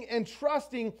living and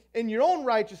trusting in your own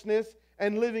righteousness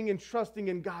and living and trusting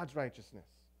in God's righteousness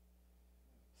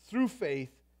through faith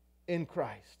in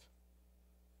Christ.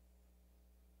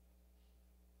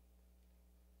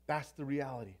 That's the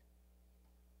reality.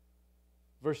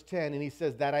 Verse 10, and he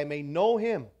says, that I may know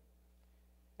him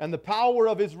and the power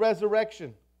of his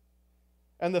resurrection,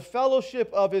 and the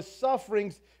fellowship of his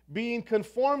sufferings, being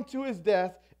conformed to his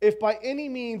death, if by any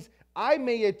means I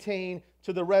may attain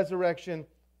to the resurrection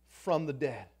from the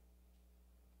dead.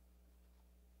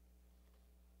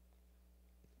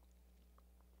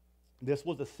 This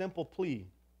was a simple plea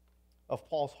of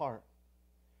Paul's heart.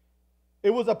 It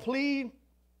was a plea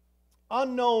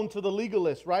unknown to the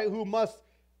legalist, right, who must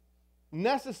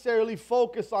necessarily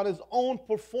focus on his own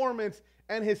performance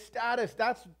and his status.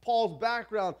 That's Paul's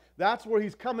background. That's where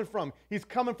he's coming from. He's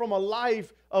coming from a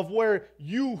life of where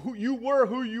you were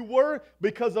who you were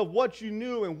because of what you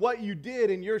knew and what you did,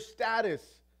 and your status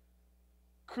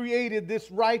created this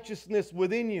righteousness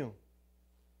within you.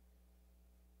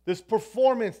 This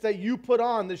performance that you put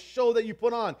on, this show that you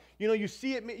put on. You know, you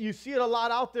see it a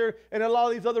lot out there in a lot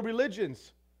of these other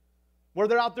religions where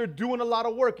they're out there doing a lot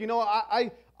of work. You know,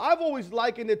 I've always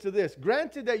likened it to this.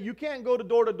 Granted that you can't go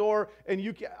door to door and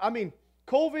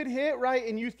COVID hit, right?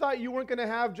 And you thought you weren't going to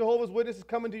have Jehovah's Witnesses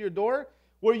coming to your door.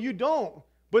 Well, you don't,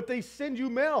 but they send you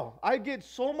mail. I get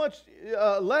so much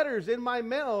letters in my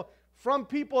mail from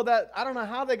people that I don't know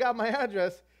how they got my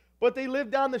address, but they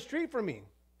live down the street from me.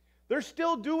 They're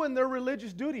still doing their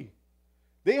religious duty.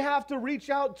 They have to reach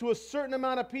out to a certain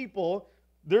amount of people,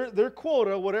 their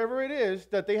quota, whatever it is,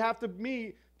 that they have to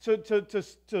meet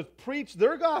to preach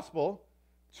their gospel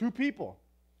to people.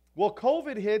 Well,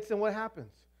 COVID hits, and what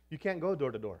happens? You can't go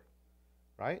door to door,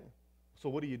 right? So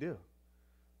what do?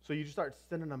 So you just start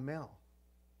sending them mail.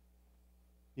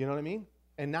 You know what I mean?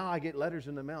 And now I get letters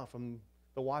in the mail from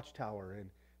the Watchtower and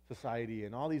Society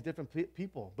and all these different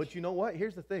people. But you know what?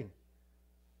 Here's the thing.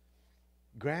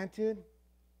 Granted,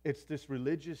 it's this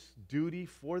religious duty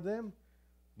for them.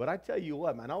 But I tell you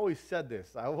what, man, I always said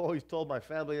this. I've always told my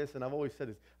family this, and I've always said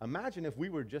this. Imagine if we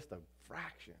were just a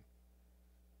fraction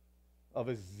of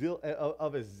as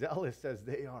zealous as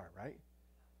they are, right?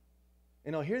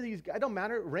 You know, here these guys, don't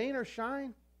matter, rain or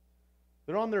shine,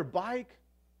 they're on their bike.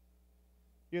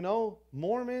 You know,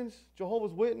 Mormons,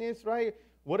 Jehovah's Witness, right?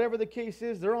 Whatever the case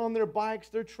is, they're on their bikes,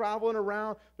 they're traveling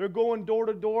around, they're going door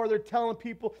to door, they're telling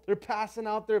people, they're passing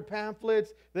out their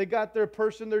pamphlets, they got their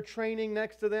person they're training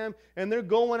next to them, and they're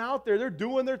going out there, they're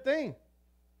doing their thing.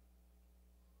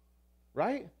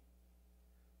 Right?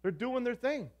 They're doing their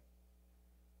thing.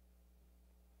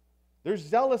 They're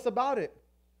zealous about it.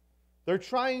 They're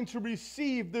trying to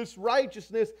receive this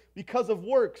righteousness because of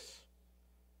works.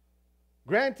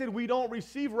 Granted, we don't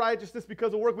receive righteousness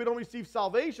because of work. We don't receive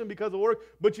salvation because of work.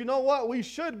 But you know what? We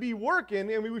should be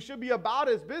working, and we should be about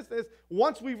His business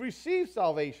once we've received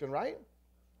salvation, right?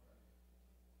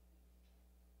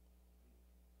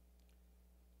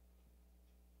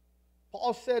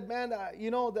 Paul said, man,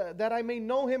 that I may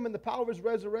know Him in the power of His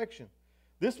resurrection.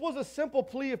 This was a simple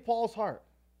plea of Paul's heart.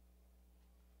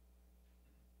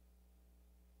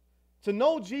 To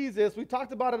know Jesus, we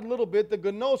talked about it a little bit, the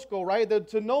gnosko, right?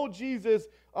 To know Jesus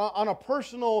on a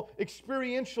personal,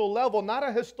 experiential level,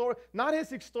 not his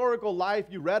historical life.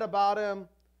 You read about Him.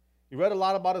 You read a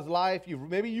lot about His life.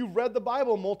 Maybe you've read the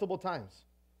Bible multiple times.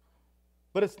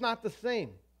 But it's not the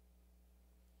same.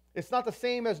 It's not the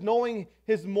same as knowing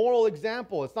His moral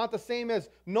example. It's not the same as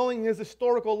knowing His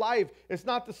historical life. It's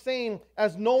not the same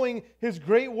as knowing His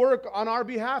great work on our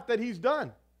behalf that He's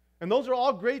done. And those are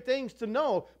all great things to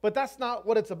know, but that's not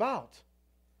what it's about.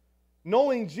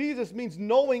 Knowing Jesus means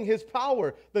knowing His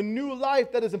power, the new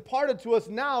life that is imparted to us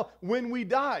now when we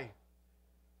die.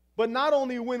 But not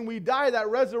only when we die, that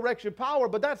resurrection power,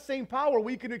 but that same power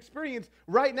we can experience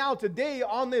right now, today,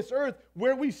 on this earth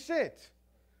where we sit.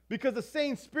 Because the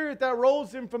same Spirit that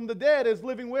rose Him from the dead is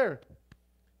living where?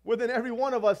 Within every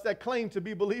one of us that claim to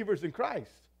be believers in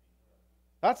Christ.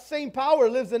 That same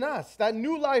power lives in us, that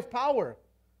new life power.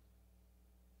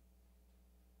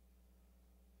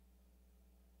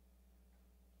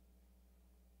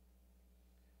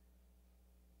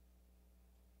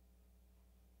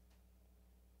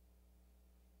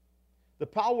 The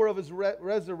power of His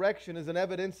resurrection is an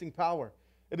evidencing power.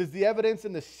 It is the evidence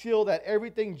and the seal that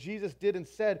everything Jesus did and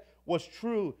said was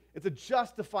true. It's a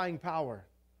justifying power.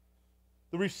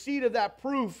 The receipt of that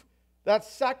proof, that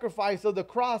sacrifice of the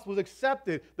cross was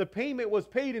accepted. The payment was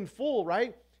paid in full,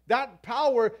 right? That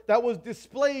power that was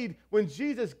displayed when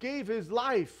Jesus gave His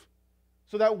life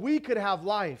so that we could have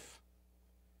life.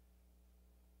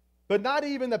 But not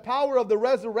even the power of the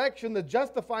resurrection, the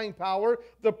justifying power,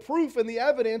 the proof and the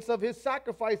evidence of His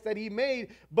sacrifice that He made,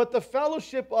 but the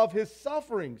fellowship of His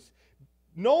sufferings.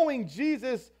 Knowing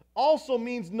Jesus also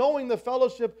means knowing the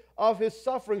fellowship of His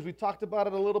sufferings. We talked about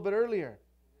it a little bit earlier.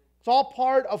 It's all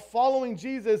part of following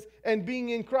Jesus and being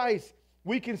in Christ.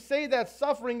 We can say that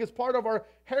suffering is part of our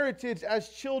heritage as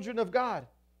children of God.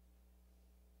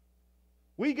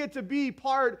 We get to be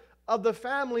part of the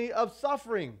family of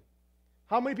suffering.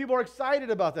 How many people are excited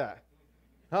about that?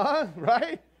 Huh?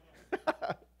 Right?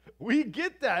 We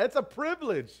get that. It's a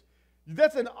privilege.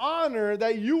 That's an honor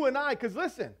that you and I, because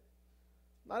listen,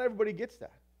 not everybody gets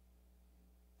that.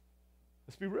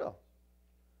 Let's be real.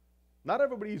 Not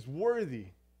everybody's worthy.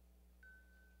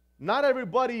 Not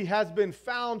everybody has been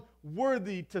found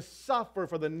worthy to suffer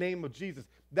for the name of Jesus.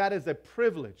 That is a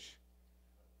privilege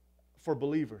for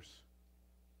believers.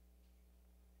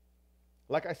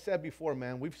 Like I said before,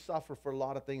 man, we've suffered for a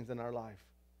lot of things in our life.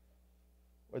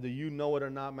 Whether you know it or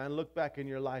not, man, look back in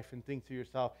your life and think to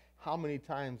yourself how many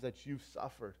times that you've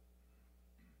suffered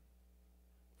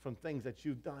from things that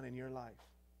you've done in your life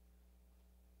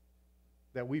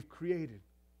that we've created.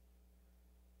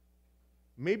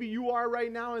 Maybe you are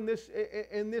right now in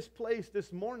this place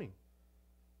this morning.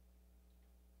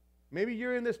 Maybe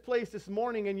you're in this place this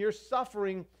morning and you're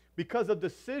suffering because of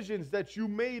decisions that you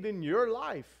made in your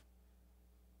life.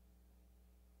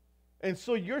 And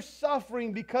so you're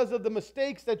suffering because of the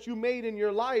mistakes that you made in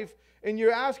your life, and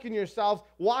you're asking yourselves,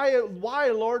 why,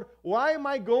 Lord? Why am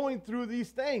I going through these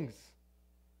things?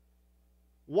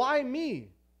 Why me?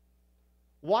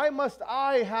 Why must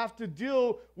I have to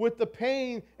deal with the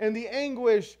pain and the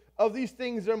anguish of these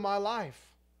things in my life?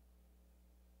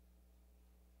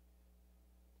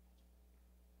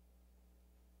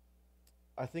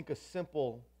 I think a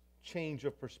simple change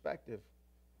of perspective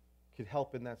could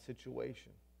help in that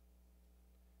situation.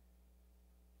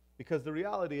 Because the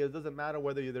reality is, it doesn't matter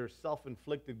whether they're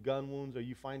self-inflicted gun wounds or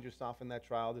you find yourself in that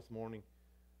trial this morning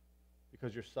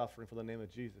because you're suffering for the name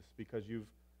of Jesus, because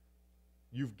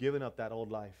you've given up that old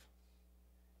life.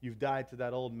 You've died to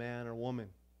that old man or woman.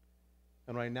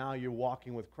 And right now you're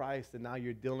walking with Christ, and now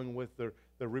you're dealing with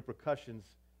the repercussions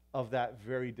of that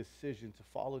very decision to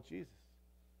follow Jesus.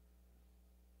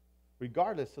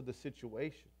 Regardless of the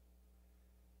situation.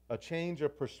 A change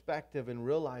of perspective in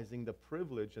realizing the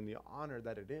privilege and the honor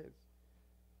that it is,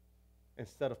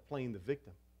 instead of playing the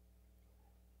victim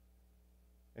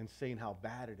and saying how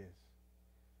bad it is.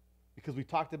 Because we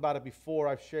talked about it before.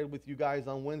 I've shared with you guys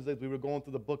on Wednesdays. We were going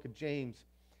through the book of James,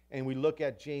 and we look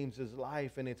at James's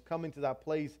life, and it's coming to that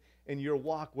place in your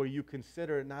walk where you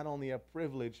consider it not only a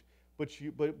privilege, but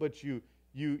you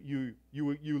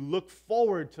look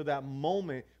forward to that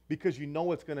moment because you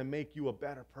know it's going to make you a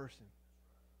better person.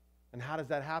 And how does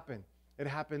that happen? It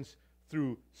happens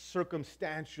through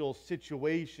circumstantial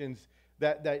situations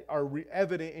that are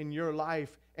evident in your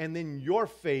life, and then your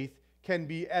faith can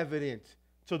be evident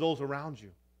to those around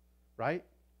you, right?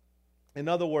 In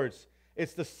other words,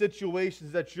 it's the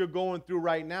situations that you're going through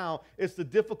right now. It's the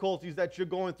difficulties that you're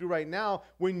going through right now.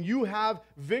 When you have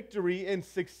victory and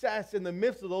success in the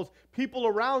midst of those, people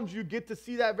around you get to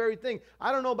see that very thing.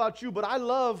 I don't know about you, but I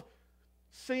love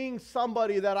seeing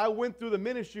somebody that I went through the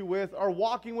ministry with or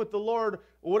walking with the Lord,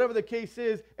 or whatever the case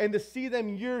is, and to see them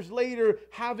years later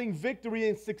having victory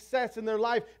and success in their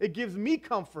life, it gives me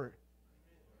comfort.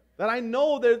 That I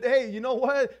know that, hey, you know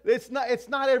what? It's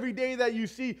not every day that you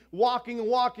see walking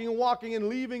and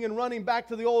leaving and running back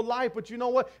to the old life. But you know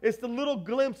what? It's the little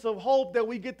glimpse of hope that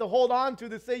we get to hold on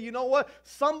to say, you know what?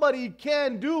 Somebody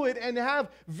can do it and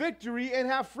have victory and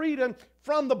have freedom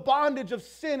from the bondage of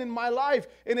sin in my life.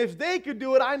 And if they could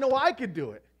do it, I know I could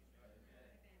do it.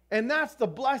 And that's the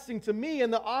blessing to me,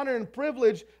 and the honor and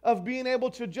privilege of being able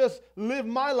to just live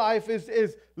my life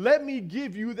is let me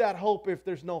give you that hope if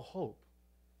there's no hope.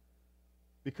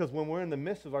 Because when we're in the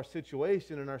midst of our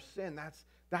situation and our sin,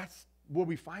 that's where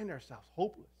we find ourselves,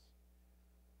 hopeless.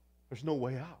 There's no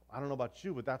way out. I don't know about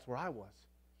you, but that's where I was.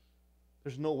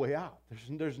 There's no way out.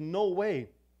 There's no way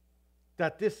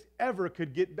that this ever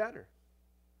could get better.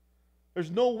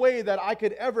 There's no way that I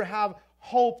could ever have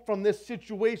hope from this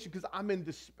situation because I'm in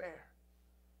despair.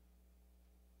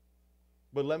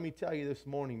 But let me tell you this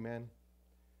morning, man,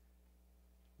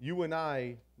 you and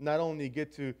I not only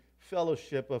get to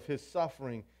fellowship of his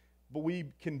suffering, but we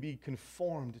can be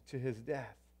conformed to his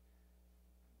death.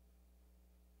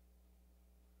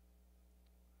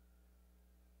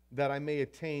 That I may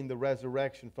attain the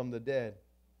resurrection from the dead.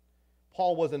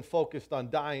 Paul wasn't focused on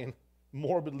dying,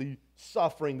 morbidly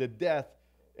suffering the death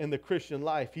in the Christian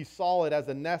life. He saw it as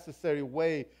a necessary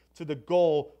way to the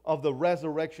goal of the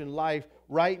resurrection life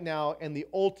right now and the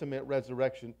ultimate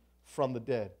resurrection from the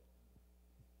dead.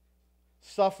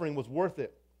 Suffering was worth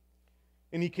it.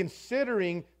 And he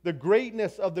considering the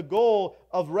greatness of the goal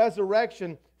of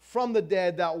resurrection from the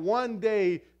dead, that one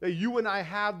day that you and I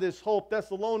have this hope.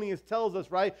 Thessalonians tells us,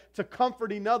 right, to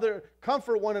comfort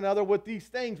one another with these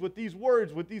things, with these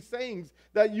words, with these sayings,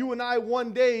 that you and I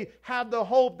one day have the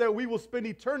hope that we will spend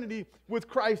eternity with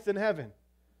Christ in heaven.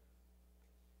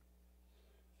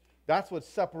 That's what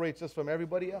separates us from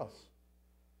everybody else.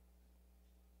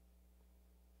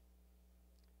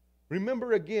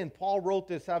 Remember again, Paul wrote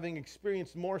this having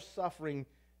experienced more suffering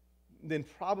than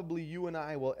probably you and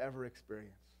I will ever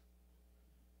experience.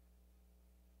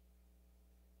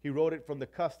 He wrote it from the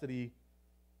custody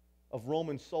of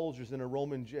Roman soldiers in a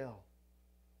Roman jail.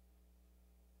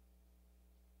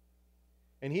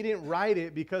 And he didn't write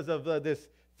it because of this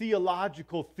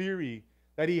theological theory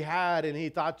that he had, and he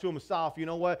thought to himself, you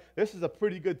know what, this is a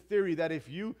pretty good theory that if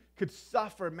you could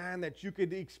suffer, man, that you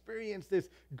could experience this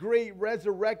great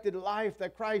resurrected life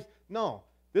that Christ... No,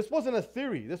 this wasn't a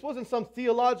theory. This wasn't some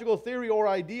theological theory or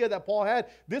idea that Paul had.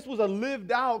 This was a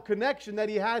lived out connection that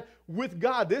he had with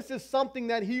God. This is something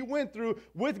that he went through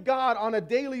with God on a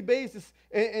daily basis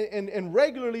and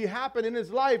regularly happened in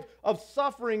his life of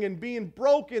suffering and being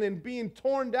broken and being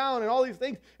torn down and all these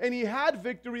things. And he had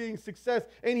victory and success,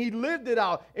 and he lived it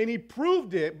out, and he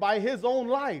proved it by his own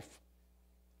life,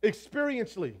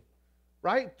 experientially.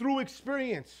 right? Through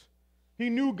experience. He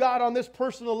knew God on this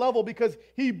personal level because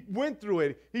he went through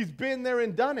it. He's been there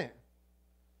and done it.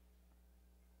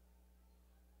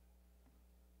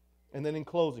 And then in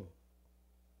closing,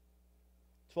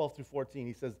 12 through 14,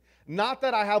 he says, not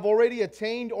that I have already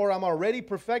attained or I'm already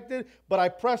perfected, but I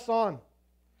press on,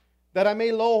 that I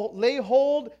may lay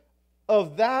hold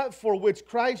of that for which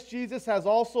Christ Jesus has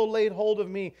also laid hold of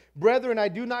me. Brethren, I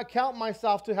do not count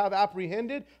myself to have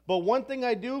apprehended, but one thing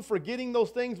I do, forgetting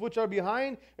those things which are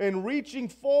behind and reaching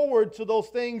forward to those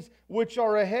things which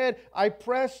are ahead, I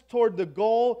press toward the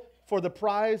goal for the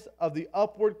prize of the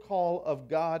upward call of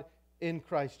God in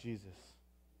Christ Jesus.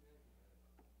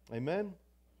 Amen?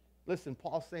 Listen,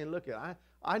 Paul's saying, look,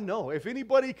 I know. If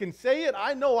anybody can say it,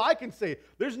 I know I can say it.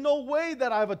 There's no way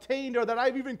that I've attained or that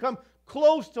I've even come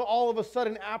close to all of a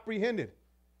sudden apprehended.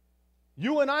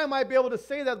 You and I might be able to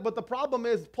say that, but the problem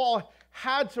is Paul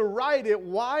had to write it.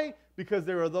 Why? Because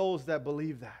there are those that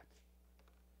believe that.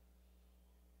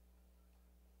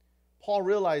 Paul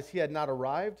realized he had not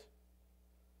arrived.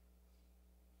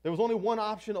 There was only one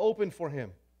option open for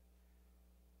him.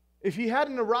 If he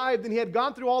hadn't arrived and he had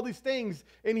gone through all these things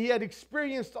and he had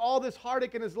experienced all this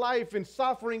heartache in his life and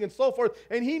suffering and so forth,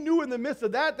 and he knew in the midst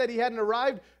of that he hadn't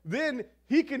arrived, then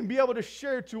he can be able to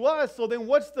share to us. So then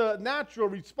what's the natural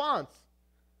response?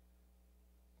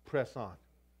 Press on.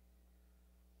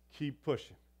 Keep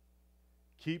pushing.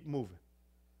 Keep moving.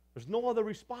 There's no other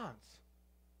response.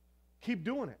 Keep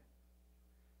doing it.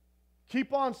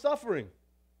 Keep on suffering.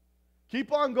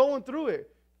 Keep on going through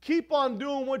it. Keep on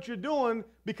doing what you're doing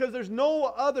because there's no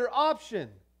other option.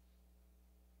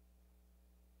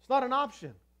 It's not an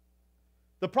option.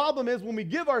 The problem is when we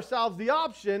give ourselves the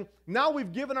option, now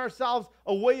we've given ourselves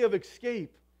a way of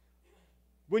escape.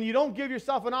 When you don't give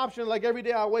yourself an option, like every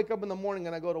day I wake up in the morning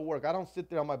and I go to work, I don't sit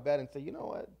there on my bed and say, you know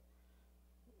what,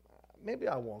 maybe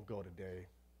I won't go today.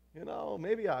 You know,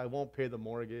 maybe I won't pay the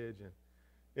mortgage. And,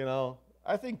 you know,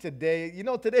 I think today,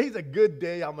 today's a good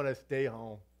day, I'm going to stay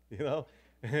home,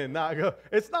 and not go.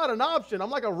 It's not an option.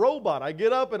 I'm like a robot. I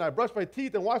get up and I brush my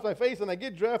teeth and wash my face and I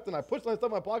get dressed and I push my stuff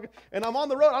in my pocket and I'm on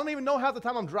the road. I don't even know half the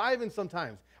time I'm driving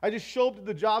sometimes. I just show up to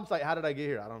the job site. How did I get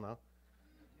here? I don't know.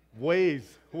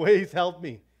 Waze helped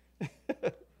me.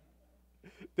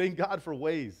 Thank God for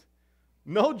Waze.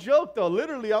 No joke though.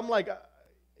 Literally, I'm like,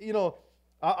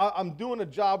 I'm doing a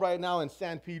job right now in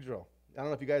San Pedro. I don't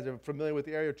know if you guys are familiar with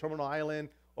the area, Terminal Island,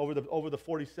 over the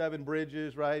 47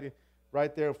 bridges, right?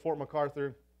 Right there, Fort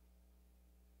MacArthur.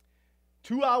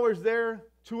 2 hours there,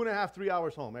 2.5, 3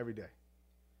 hours home every day.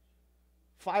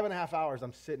 5.5 hours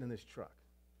I'm sitting in this truck.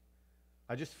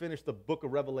 I just finished the book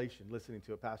of Revelation listening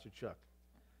to it, Pastor Chuck.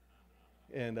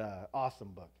 And awesome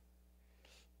book.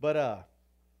 But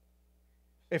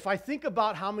if I think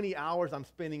about how many hours I'm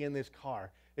spending in this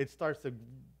car, it starts to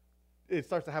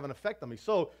have an effect on me.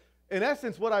 So in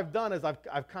essence, what I've done is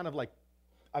I've kind of like,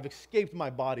 I've escaped my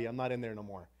body. I'm not in there no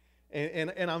more.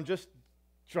 And I'm just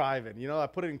driving, I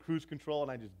put it in cruise control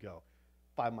and I just go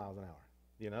 5 miles an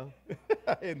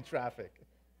hour, in traffic.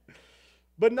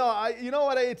 But no, you know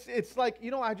what, it's like,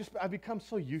 I've become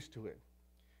so used to it.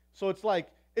 So it's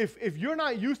like, if you're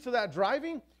not used to that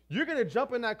driving, you're going to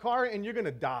jump in that car and you're going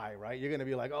to die, right? You're going to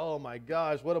be like, oh my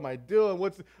gosh, what am I doing?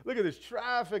 Look at this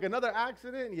traffic, another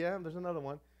accident? Yeah, there's another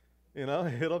one,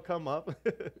 it'll come up.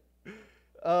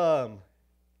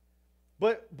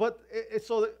 But it's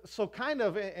so kind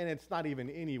of, and it's not even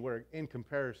anywhere in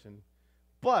comparison,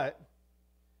 but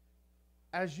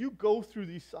as you go through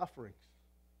these sufferings,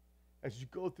 as you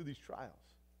go through these trials,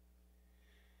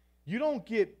 you don't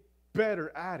get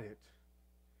better at it.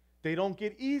 They don't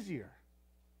get easier.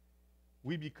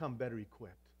 We become better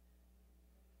equipped,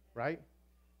 right?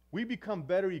 We become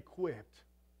better equipped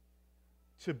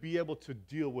to be able to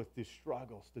deal with the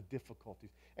struggles, the difficulties.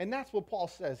 And that's what Paul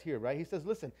says here, right? He says,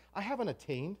 listen, I haven't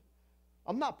attained.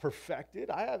 I'm not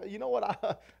perfected.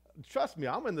 Trust me,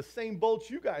 I'm in the same boat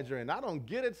you guys are in. I don't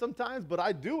get it sometimes, but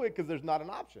I do it because there's not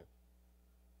an option.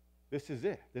 This is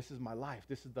it. This is my life.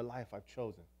 This is the life I've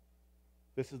chosen.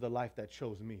 This is the life that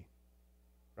chose me,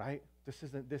 right? This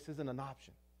isn't an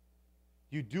option.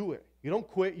 You do it. You don't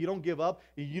quit. You don't give up.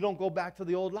 You don't go back to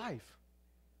the old life.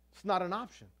 It's not an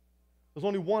option. There's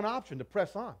only one option: to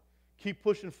press on. Keep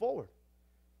pushing forward,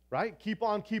 right? Keep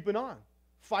on keeping on.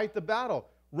 Fight the battle.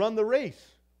 Run the race.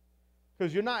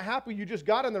 Because you're not happy you just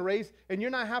got in the race, and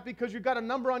you're not happy because you got a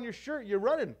number on your shirt you're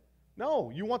running.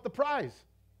 No, you want the prize.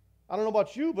 I don't know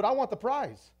about you, but I want the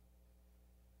prize.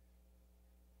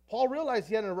 Paul realized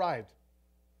he hadn't arrived.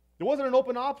 There wasn't an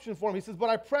open option for him. He says, but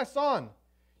I press on.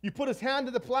 You put his hand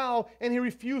to the plow, and he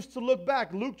refused to look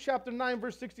back. Luke chapter 9,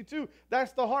 verse 62.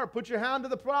 That's the heart. Put your hand to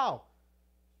the plow.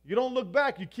 You don't look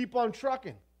back. You keep on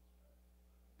trucking.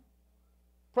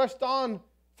 Pressed on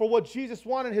for what Jesus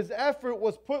wanted. His effort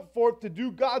was put forth to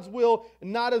do God's will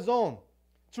and not his own,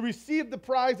 to receive the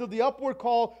prize of the upward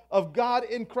call of God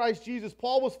in Christ Jesus.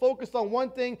 Paul was focused on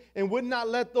one thing and would not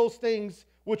let those things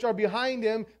which are behind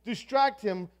him distract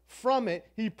him from it.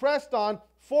 He pressed on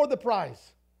for the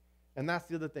prize. And that's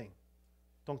the other thing.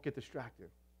 Don't get distracted.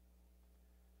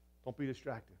 Don't be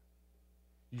distracted.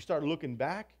 You start looking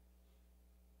back.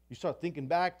 You start thinking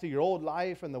back to your old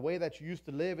life and the way that you used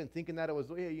to live and thinking that it was,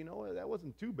 hey, you know, that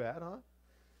wasn't too bad, huh?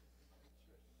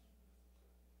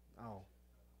 No.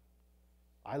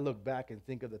 I look back and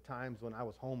think of the times when I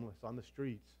was homeless on the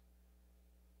streets,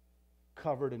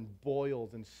 covered in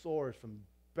boils and sores from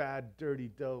bad, dirty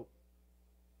dope,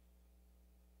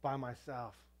 by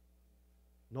myself,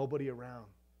 nobody around,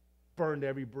 burned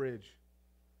every bridge,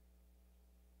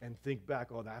 and think back,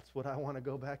 oh, that's what I want to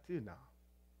go back to? No.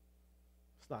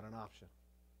 It's not an option.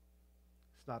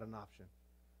 It's not an option.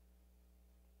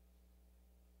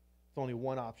 It's only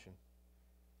one option.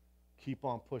 Keep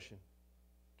on pushing.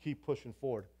 Keep pushing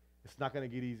forward. It's not going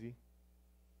to get easy.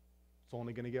 It's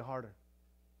only going to get harder.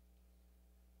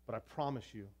 But I promise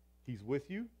you, he's with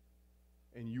you,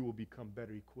 and you will become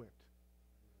better equipped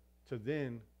to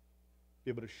then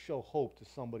be able to show hope to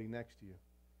somebody next to you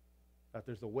that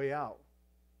there's a way out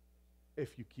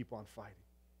if you keep on fighting.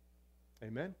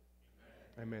 Amen?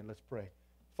 Amen. Let's pray.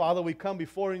 Father, we come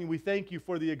before you and we thank you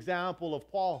for the example of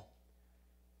Paul.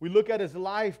 We look at his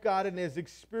life, God, and his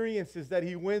experiences that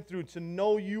he went through to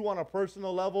know you on a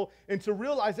personal level and to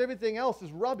realize everything else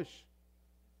is rubbish.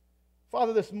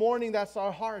 Father, this morning, that's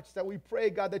our hearts, that we pray,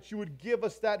 God, that you would give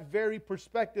us that very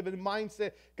perspective and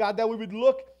mindset, God, that we would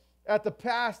look at the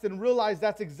past and realize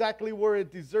that's exactly where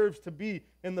it deserves to be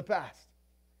in the past.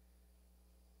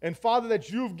 And Father, that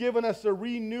you've given us a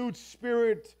renewed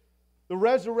spirit, the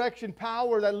resurrection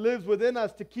power that lives within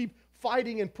us to keep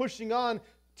fighting and pushing on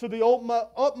to the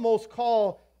utmost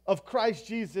call of Christ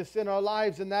Jesus in our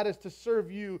lives, and that is to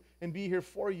serve you and be here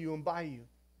for you and by you.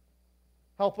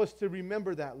 Help us to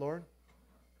remember that, Lord.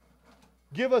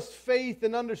 Give us faith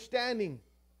and understanding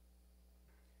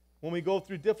when we go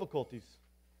through difficulties,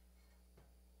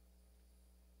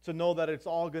 to know that it's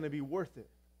all going to be worth it.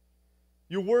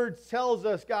 Your word tells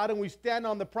us, God, and we stand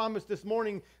on the promise this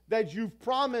morning that you've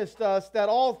promised us that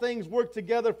all things work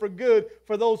together for good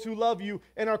for those who love you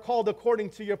and are called according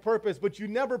to your purpose. But you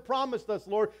never promised us,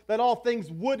 Lord, that all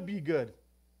things would be good.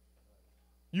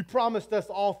 You promised us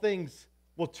all things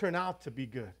will turn out to be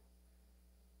good.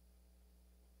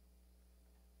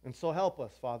 And so help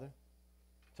us, Father,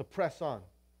 to press on,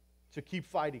 to keep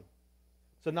fighting,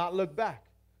 to not look back,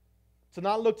 to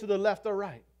not look to the left or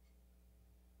right,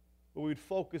 but we'd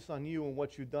focus on you and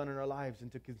what you've done in our lives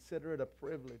and to consider it a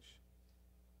privilege,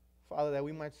 Father, that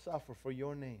we might suffer for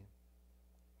your name,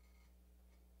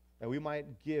 that we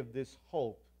might give this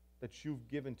hope that you've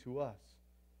given to us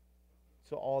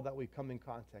to all that we come in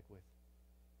contact with.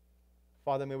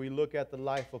 Father, may we look at the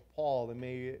life of Paul and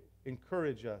may it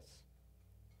encourage us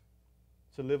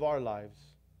to live our lives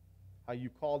how you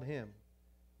called him,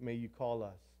 may you call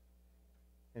us.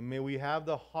 And may we have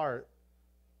the heart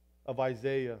of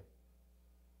Isaiah.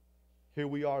 Here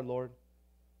we are, Lord.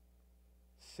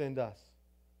 Send us.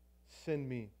 Send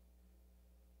me.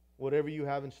 Whatever you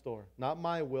have in store. Not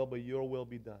my will, but your will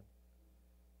be done.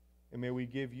 And may we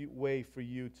give you way for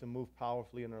you to move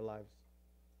powerfully in our lives.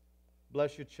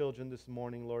 Bless your children this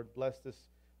morning, Lord. Bless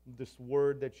this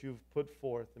word that you've put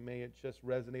forth, and may it just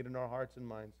resonate in our hearts and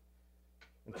minds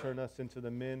and turn us into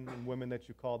the men and women that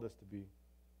you called us to be.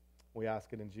 We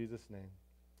ask it in Jesus' name.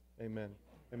 Amen.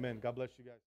 Amen. God bless you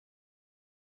guys.